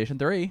the PlayStation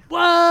 3,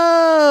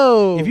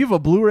 Whoa! if you have a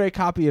Blu-ray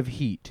copy of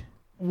Heat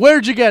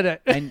Where'd you get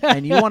it?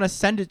 and you want to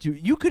send it to,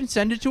 you can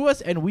send it to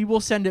us and we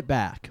will send it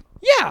back.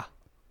 Yeah.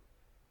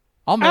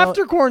 I'll mail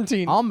After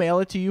quarantine. I'll mail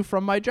it to you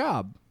from my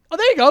job Oh,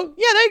 there you go.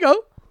 Yeah, there you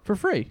go. for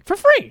free. For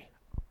free.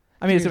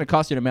 I mean, it's going to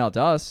cost you to mail it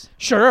to us.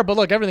 Sure, but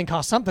look, everything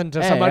costs something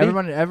to Hey, somebody.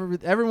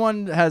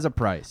 everyone has a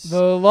price.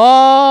 The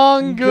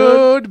long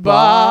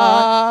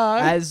goodbye.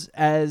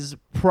 As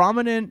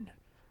prominent.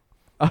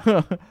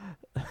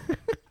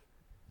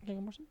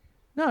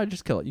 No,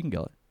 just kill it. You can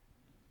kill it.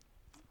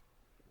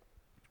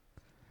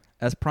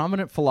 As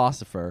prominent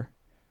philosopher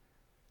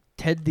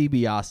Ted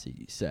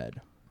DiBiase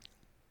said,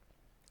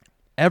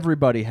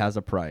 "Everybody has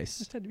a price."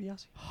 Just Ted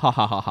DiBiase. Ha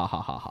ha ha ha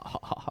ha ha ha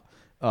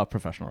ha.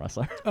 Professional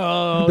wrestler,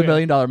 Oh, the yeah.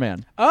 $1 Million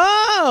Man.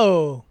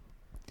 Oh,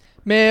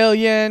 $1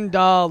 Million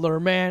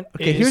Man.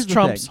 Okay, is here's the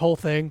Trump's thing. whole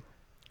thing.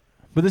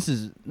 But this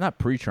is not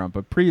pre-Trump,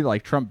 but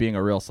like Trump being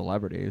a real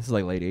celebrity. This is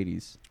like late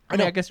 '80s. I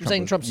know. I guess You're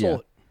saying Trump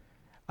stole it.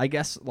 I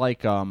guess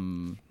like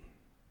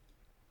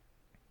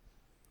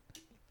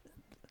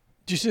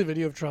Did you see the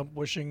video of Trump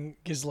wishing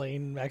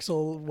Ghislaine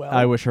Maxwell well?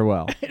 I wish her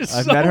well. It's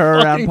I've so met her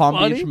around fucking Palm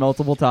funny. Beach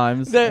multiple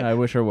times, That- and I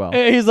wish her well.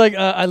 He's like,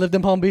 I lived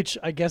in Palm Beach.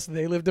 I guess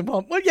they lived in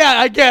Palm. Well, yeah,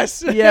 I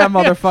guess. Yeah,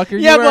 motherfucker.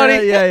 Yeah, you were-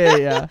 buddy.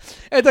 Yeah.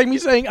 It's like me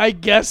saying, I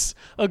guess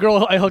a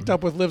girl I hooked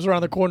up with lives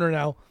around the corner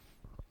now.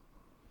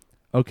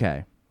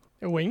 Okay.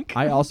 A wink.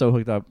 I also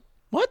hooked up,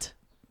 What?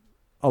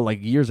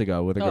 like years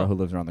ago with a girl Oh. who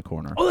lives around the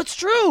corner. Oh, that's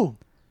true.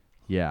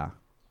 Yeah.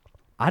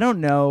 I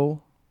don't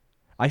know.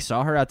 I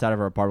saw her outside of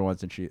her apartment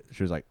once, and she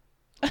was like,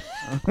 I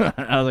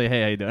was like,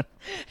 hey, how you doing?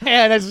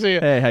 Hey, nice to see you.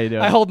 Hey, how you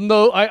doing?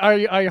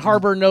 I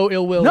harbor no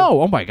ill will.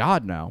 No, oh my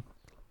God, no.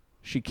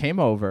 She came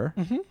over.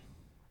 Mm-hmm.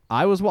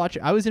 I was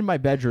in my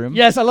bedroom.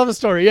 Yes, I love the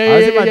story. I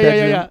was in my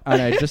bedroom,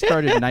 and I just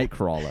started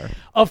Nightcrawler.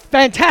 A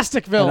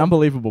fantastic film. An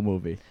unbelievable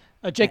movie.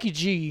 A Jackie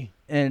G.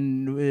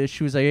 And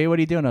she was like, hey, what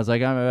are you doing? I was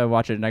like, I'm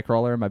watching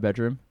Nightcrawler in my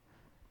bedroom.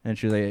 And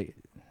she was like,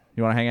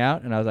 you want to hang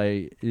out? And I was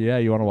like, yeah,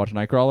 you want to watch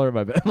Nightcrawler in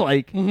my bed?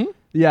 Like,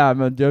 yeah,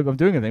 I'm doing a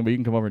thing, but you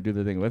can come over and do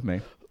the thing with me.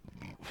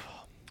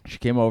 She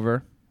came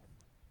over.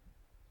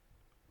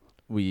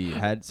 We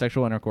had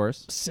sexual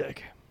intercourse.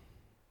 Sick.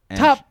 And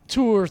Top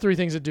 2 or 3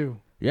 things to do.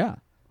 Yeah.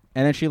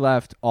 And then she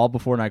left all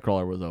before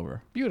Nightcrawler was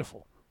over.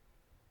 Beautiful.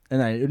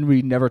 And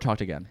we never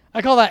talked again.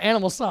 I call that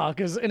animal style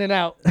because in and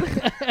out.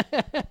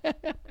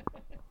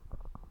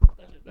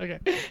 Okay.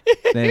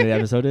 The name of the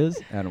episode is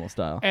Animal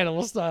Style.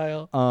 Animal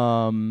style.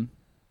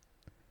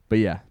 But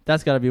yeah,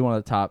 that's got to be one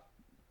of the top,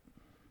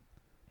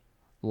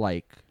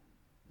 like,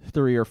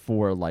 3 or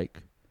 4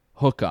 like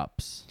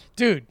hookups.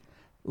 Dude,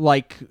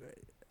 Like,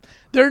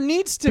 there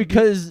needs to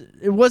because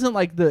it wasn't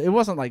like this. I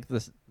wasn't like,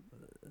 this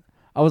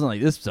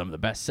is some of the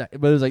best sex,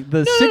 but it was like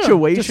the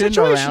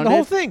situation around the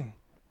whole it. thing.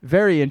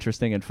 Very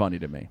interesting and funny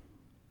to me.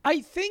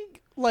 I think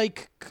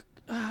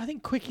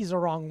quickie's a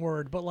wrong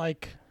word, but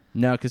like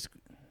No, because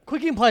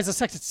quickie implies the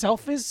sex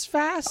itself is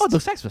fast. the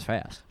sex was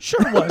fast. Sure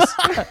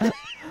it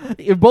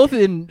was. Both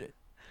in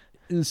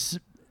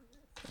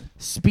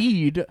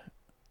speed,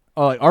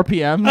 like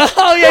RPMs.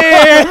 Oh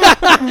yeah.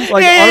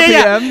 Like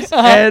RPMs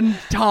and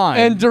time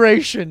And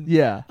duration.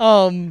 Yeah.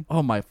 Oh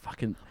my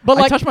fucking! But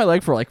I like- touched my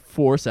leg for like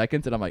 4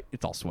 seconds, and I'm like,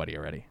 it's all sweaty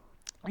already.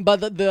 But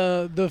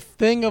the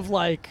thing of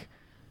like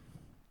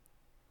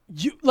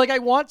I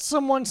want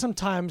someone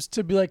sometimes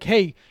to be like,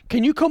 hey,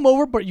 can you come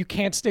over but you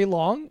can't stay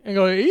long? And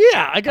go,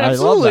 yeah, I can I love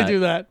absolutely that. do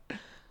that.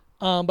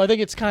 But I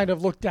think it's kind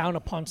of looked down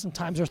upon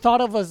sometimes or thought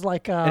of as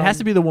like It has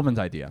to be the woman's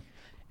idea.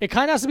 It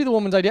kind of has to be the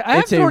woman's idea. I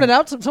have It's a- thrown it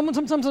out. Someone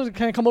sometimes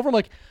can come over. I'm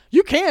like,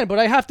 you can, but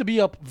I have to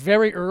be up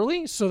very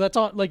early. So that's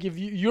on. Like, if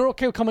you're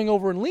okay with coming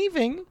over and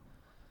leaving,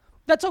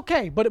 that's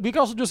okay. But we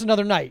can also do this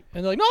another night.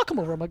 And they're like, no, I'll come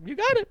over. I'm like, you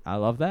got it. I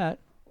love that.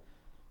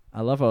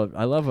 I love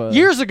a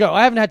Years ago,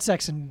 I haven't had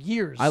sex in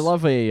years. I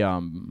love a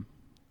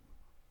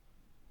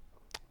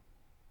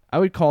I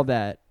would call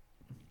that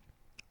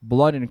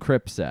blood and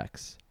crip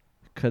sex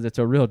because it's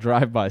a real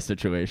drive-by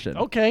situation.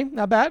 Okay,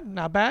 not bad,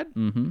 not bad.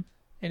 Mm-hmm.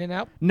 In and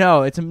out.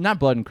 No, it's not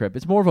blood and crip.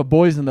 It's more of a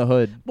boys in the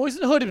hood. Boys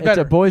in the Hood is It's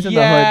better. a boys in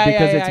the hood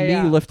because it's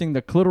me lifting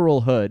the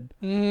clitoral hood.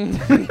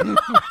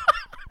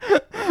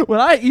 When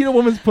I eat a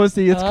woman's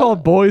pussy, it's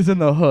called boys in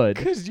the hood.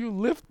 Because you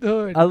lift the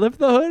hood. I lift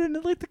the hood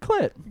and lift the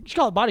clit. You should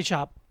call it Body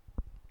Shop.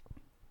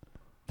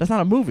 That's not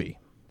a movie.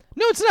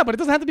 No, it's not, but it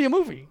doesn't have to be a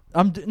movie.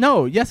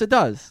 No, yes, it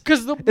does.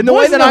 Because the In the boys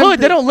way in that the I'm hood,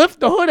 they don't lift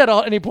the hood at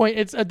any point.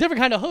 It's a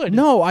different kind of hood.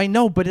 No, I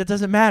know, but it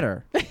doesn't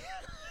matter.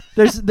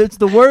 There's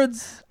the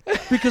words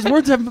because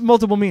words have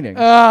multiple meanings.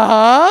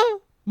 Uh-huh.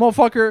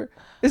 Motherfucker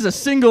is a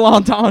single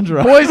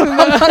entendre. Boys in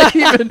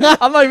the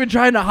I'm not even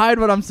trying to hide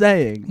what I'm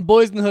saying.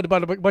 Boys in the Hood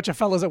about a bunch of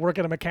fellas that work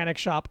at a mechanic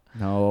shop.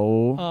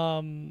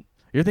 No.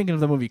 You're thinking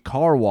of the movie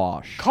Car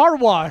Wash. Car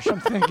Wash. I'm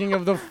thinking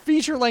of the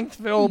feature-length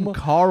film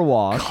Car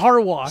Wash. Car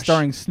Wash.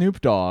 Starring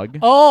Snoop Dogg.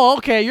 Oh,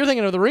 okay. You're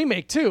thinking of the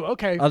remake too.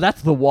 Okay. Oh,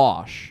 that's The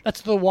Wash.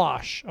 That's The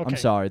Wash. Okay. I'm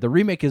sorry. The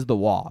remake is The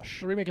Wash.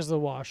 The remake is The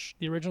Wash.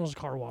 The original is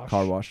Car Wash.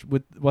 Car Wash.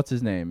 With what's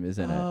his name is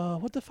in it?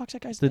 What the fuck's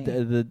that guy's The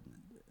name?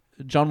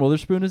 John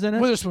Witherspoon is in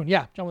it? Witherspoon.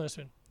 Yeah, John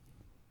Witherspoon.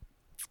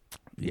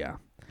 Yeah.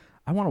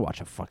 I want to watch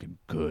a fucking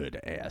good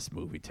ass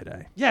movie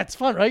today. Yeah, it's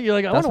fun, right? You're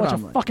like, I want That's to what watch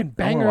I'm a like. fucking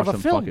I wanna banger of watch a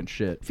some film. fucking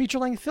shit.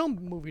 Feature-length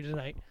film movie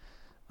tonight.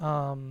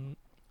 What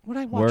did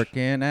I watch?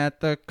 Working at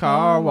the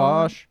car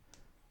wash.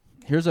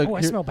 Here's a. Oh,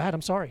 I smell bad.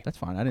 I'm sorry. That's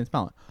fine. I didn't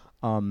smell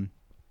it.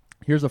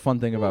 Here's a fun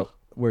thing about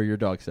where your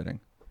dog's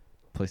sitting.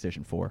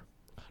 PlayStation 4.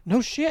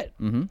 No shit.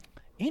 Mm-hmm.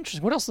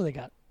 Interesting. What else do they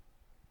got?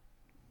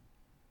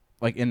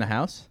 Like in the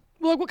house?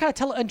 Well, like what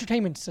kind of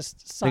entertainment They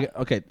system? got-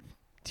 okay,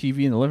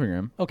 TV in the living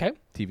room, Okay,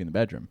 TV in the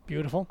bedroom.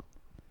 beautiful.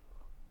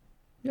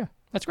 Yeah.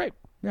 That's great.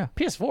 Yeah.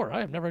 PS4. I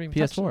have never even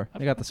touched PS4. it.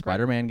 They got the That's great.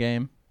 Spider-Man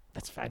game,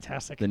 That's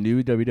fantastic. the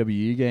new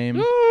WWE game.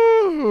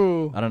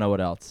 Ooh. I don't know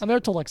what else. I'm there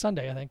till like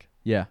Sunday, I think.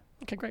 Yeah,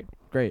 Okay, great.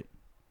 great.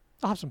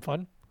 I'll have some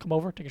fun. Come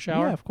over, take a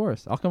shower. Yeah, of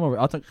course. I'll come over.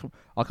 I'll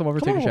come over,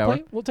 Come take over, a shower.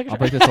 We'll take a I'll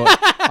shower. break the toilet.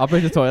 I'll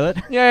break the toilet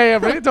Yeah.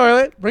 Bring the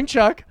toilet. Bring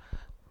Chuck.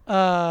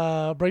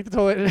 Break the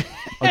toilet.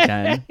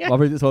 again. I'll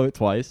break the toilet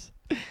twice.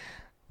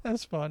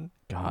 That's fun.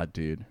 God,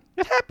 dude.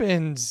 It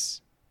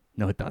happens.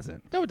 No, it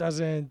doesn't. No, it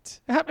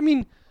doesn't. I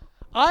mean,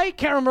 I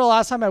can't remember the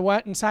last time I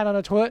went and sat on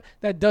a toilet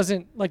that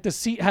doesn't, like, the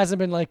seat hasn't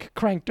been, like,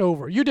 cranked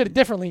over. You did it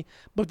differently,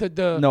 but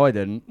the No, I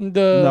didn't.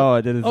 the No,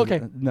 I didn't.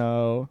 okay.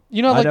 No.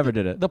 you know, I like never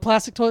did it. the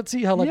plastic toilet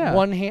seat, how like Yeah.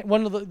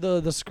 one of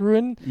the screw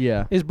in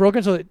Yeah. is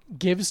broken, so it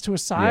gives to a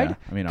side. Yeah.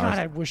 I mean, God, ours,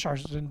 I wish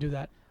ours didn't do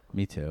that.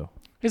 me too.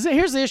 Here's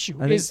the issue: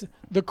 I think- is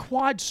the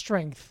quad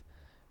strength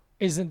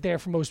isn't there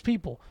for most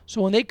people.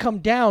 So when they come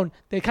down,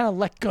 they kind of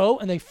let go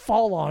and they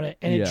fall on it,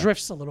 and Yeah. it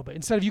drifts a little bit.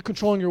 Instead of you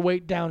controlling your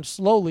weight down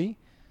slowly,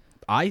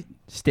 I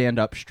stand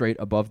up straight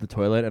above the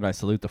toilet and I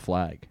salute the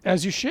flag.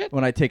 As you shit.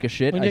 When I take a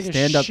shit, When you I take a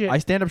stand up. shit. I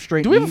stand up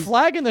straight. Do we have a knees-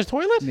 flag in the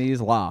toilet? Knees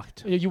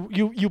locked.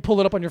 You pull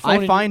it up on your phone. I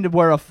and find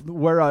where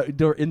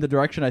in the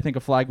direction I think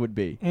a flag would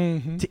be.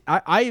 Mhm.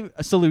 I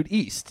salute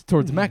east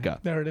towards Mecca.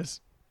 There it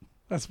is.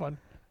 That's fun.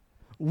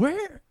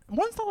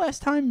 When's the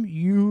last time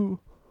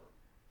you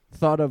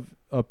thought of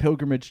a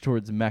pilgrimage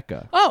towards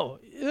Mecca? Oh,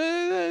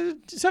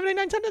 7, 8,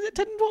 9, 10,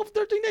 12,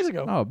 13 days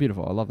ago. Oh,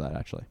 beautiful. I love that,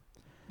 actually.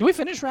 Did we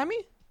finish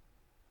Rami?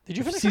 Did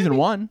you finish Season Rami?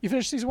 1. You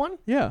finished season 1?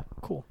 Yeah.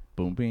 Cool.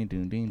 Boom, bing,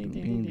 ding, ding, ding,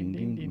 ding, ding,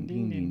 ding, ding,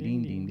 ding,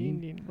 ding, ding,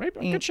 ding. Right,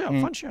 good show.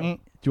 Fun show. Did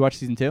you watch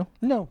season 2?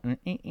 No.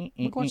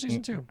 Look, watch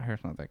season 2. I heard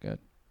it's not that good.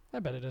 I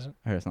bet it isn't.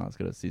 I heard it's not as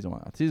good as season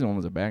 1. Season 1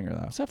 was a banger,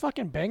 though. It's a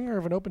fucking banger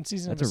of an open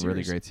season. That's of a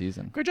really series. great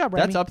season. Good job,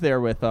 Rami. That's up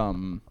there with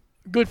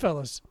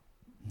Goodfellas.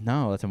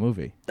 No, that's a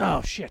movie.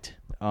 Oh shit.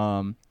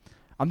 I'm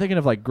thinking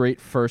of like great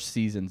first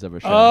seasons of a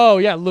show. Oh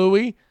yeah,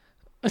 Louis.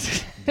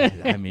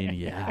 I mean,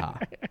 yeah.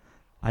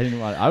 I didn't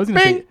want. I was gonna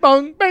Bing say.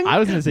 bong bing. I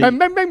was gonna say. Bang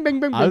bang bang bang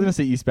bang. I was gonna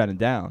say Eastbound and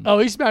Down. Oh,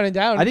 he's Eastbound and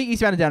Down. I think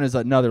Eastbound and Down is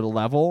another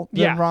level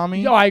than yeah.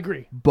 Rami. Oh, I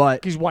agree.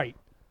 But He's white.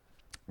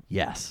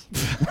 yes.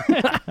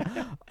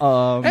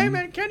 Hey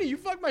man, Kenny, you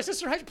fucked my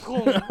sister high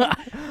school.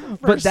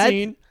 but that,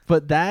 scene.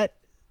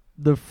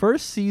 the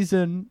first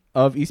season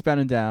of Eastbound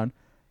and Down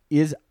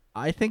is,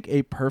 I think,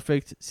 a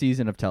perfect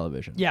season of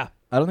television. Yeah.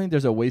 I don't think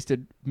there's a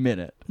wasted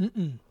minute.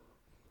 Mm-mm.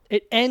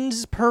 It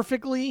ends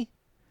perfectly.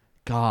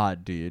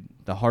 God, dude,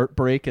 the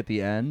heartbreak at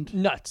the end,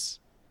 Nuts.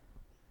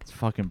 it's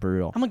fucking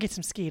brutal. I'm gonna get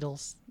some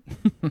Skittles.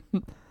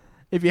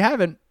 If you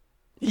haven't,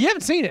 You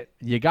haven't seen it?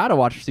 you gotta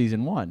watch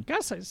season 1. I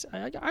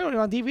own it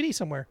on DVD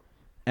somewhere.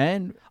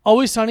 And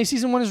Always Sunny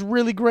season 1 is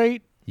really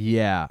great.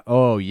 yeah,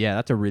 oh yeah,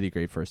 that's a really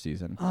great first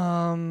season.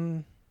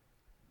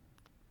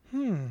 I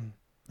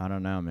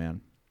don't know,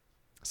 man.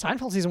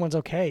 Seinfeld season 1's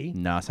okay.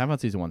 No, Seinfeld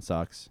season 1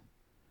 sucks,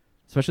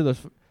 especially those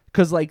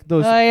because like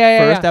those Yeah,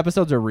 first yeah.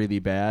 episodes are really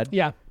bad.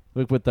 Yeah.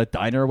 Like with the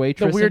diner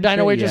waitress, The weird and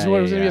diner shit. waitress Yeah,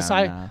 was gonna be a yeah,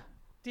 side. nah.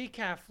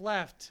 Decaf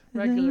left,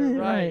 regular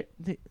right.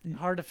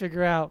 Hard to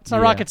figure out. It's not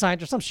Yeah. rocket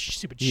science or some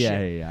stupid Yeah,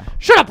 shit. yeah.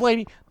 Shut up,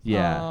 lady.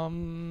 Yeah.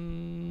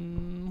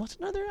 What's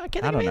another? I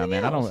can't. I think don't of know, anything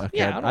man. I else. don't.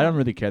 Yeah, I don't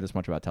really care this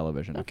much about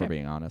television, if Okay. we're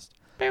being honest.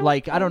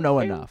 Like, I don't know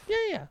enough.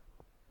 Yeah.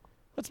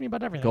 That's me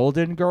about everything.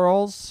 Golden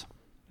Girls.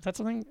 Is that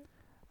something?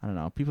 I don't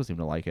know. People seem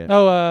to like it.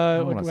 Oh, I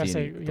don't what want do I to see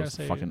say? any We of gotta those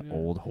say fucking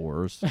old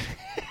whores.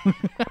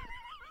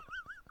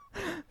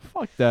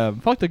 Fuck them.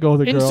 Fuck the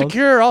Golden Girls.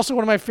 Insecure, also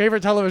one of my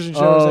favorite television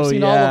shows. I've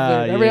seen all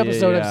of it. Every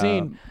episode I've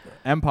seen.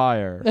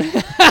 Empire.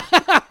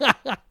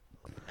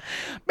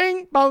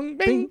 Bing bong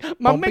bing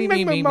bong bing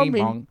bing bing bong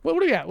bing. What do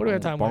we got? What do we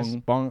have time wise? Bong,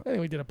 bong. I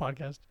think we did a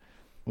podcast.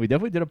 We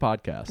definitely did a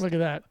podcast. Look at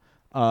that.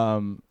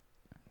 Um,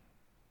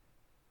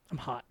 I'm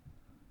hot.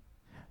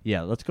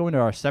 yeah, let's go into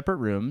our separate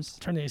rooms.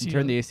 Turn the AC.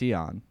 Turn on. the AC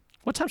on.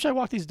 What time should I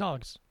walk these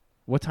dogs?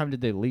 What time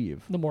did they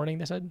leave? In the morning,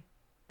 they said.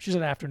 She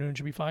said afternoon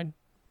should be fine.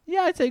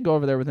 Yeah, I'd say go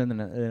over there within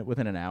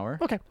an hour.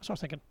 Okay, that's what I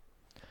was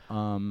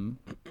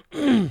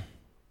thinking.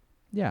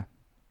 Yeah,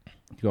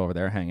 go over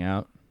there, hang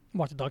out.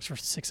 Walk the dogs for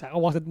 6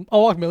 hours.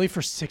 I'll walk Millie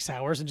for 6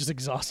 hours and just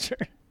exhaust her.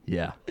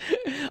 Yeah,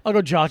 I'll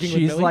go jogging with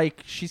she's Millie.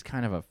 she's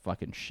kind of a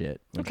fucking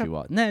shit when Okay. she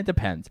walks. Nah, it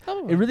depends.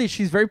 Oh. It really,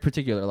 she's very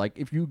particular. Like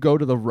if you go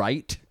to the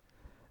right,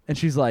 and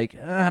she's like,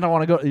 I don't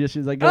want to go.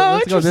 She's like, Oh,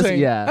 let's go this.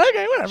 interesting. Yeah.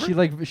 Okay,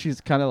 whatever.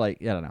 She's kind of like,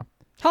 I don't know.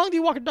 How long do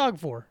you walk a dog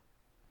for?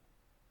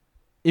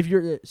 If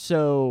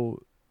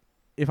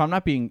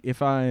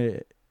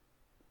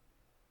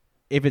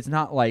it's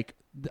not like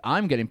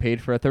I'm getting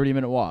paid for a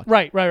 30-minute walk,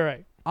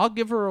 Right. I'll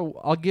give her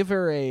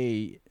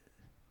a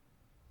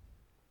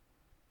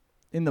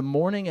in the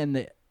morning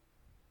and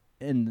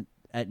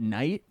at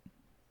night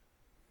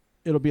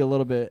it'll be a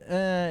little bit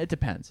it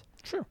depends.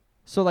 Sure.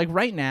 So like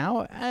right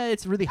now,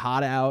 it's really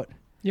hot out.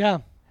 Yeah.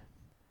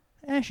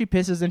 She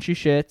pisses and she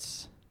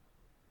shits.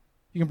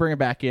 You can bring her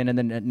back in, and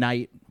then at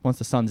night, once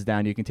the sun's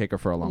down, you can take her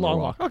for a longer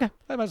walk. Okay.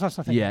 That's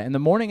something. Yeah, in the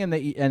morning and the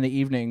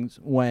evenings,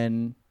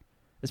 when,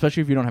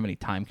 especially if you don't have any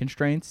time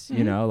constraints,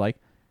 you know, like,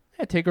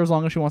 take her as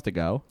long as she wants to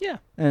go. Yeah.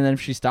 And then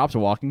if she stops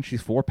walking,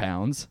 she's 4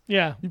 pounds.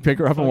 Yeah. You pick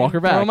her up and walk her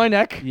Throw back. her on my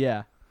neck.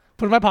 Yeah.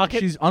 Put her in my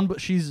pocket.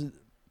 She's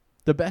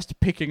the best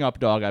picking up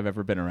dog I've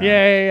ever been around.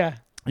 Yeah.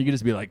 You can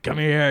just be like, come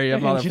here, you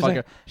And she's motherfucker.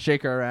 like-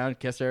 Shake her around,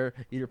 kiss her,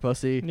 eat her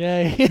pussy.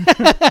 Yeah.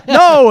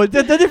 No, a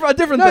different thing.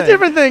 No,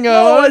 different thing.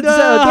 No, it's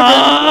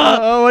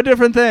a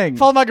different thing.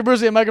 Follow Micah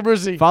Brucey at Micah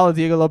Brucey. Follow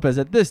Diego Lopez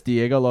at this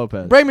Diego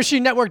Lopez.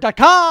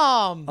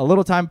 BrainMachineNetwork.com. A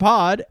Little Time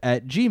Pod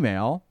at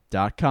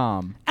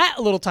gmail.com. At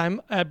a little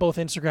time at both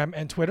Instagram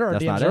and Twitter. Our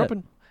That's DMs not are it.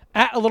 open.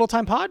 At a little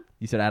time pod.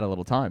 You said add a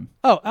little time.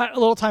 Oh, at a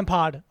little time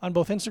pod on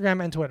both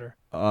Instagram and Twitter.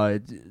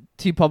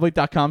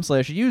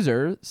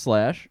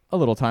 tpublic.com/user/a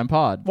little time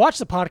pod. Watch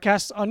the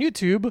podcast on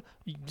YouTube.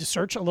 You just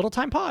search a little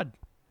time pod.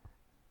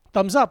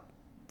 Thumbs up.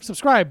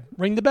 Subscribe.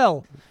 Ring the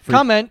bell.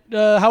 Comment.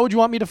 How would you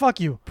want me to fuck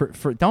you?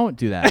 Don't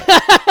do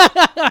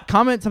that.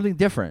 Comment something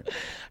different.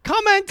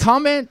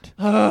 Comment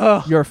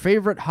your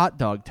favorite hot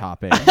dog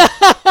topping.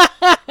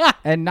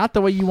 And not the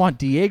way you want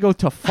Diego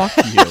to fuck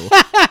you.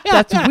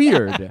 That's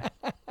weird.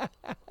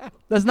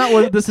 That's not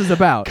what this is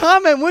about.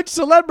 Comment which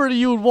celebrity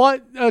you would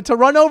want to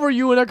run over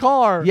you in a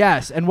car.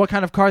 Yes, and what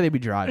kind of car they be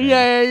driving.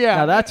 Yeah.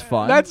 Now that's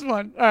fun. That's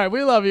fun. All right,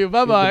 we love you.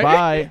 Bye-bye.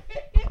 Bye.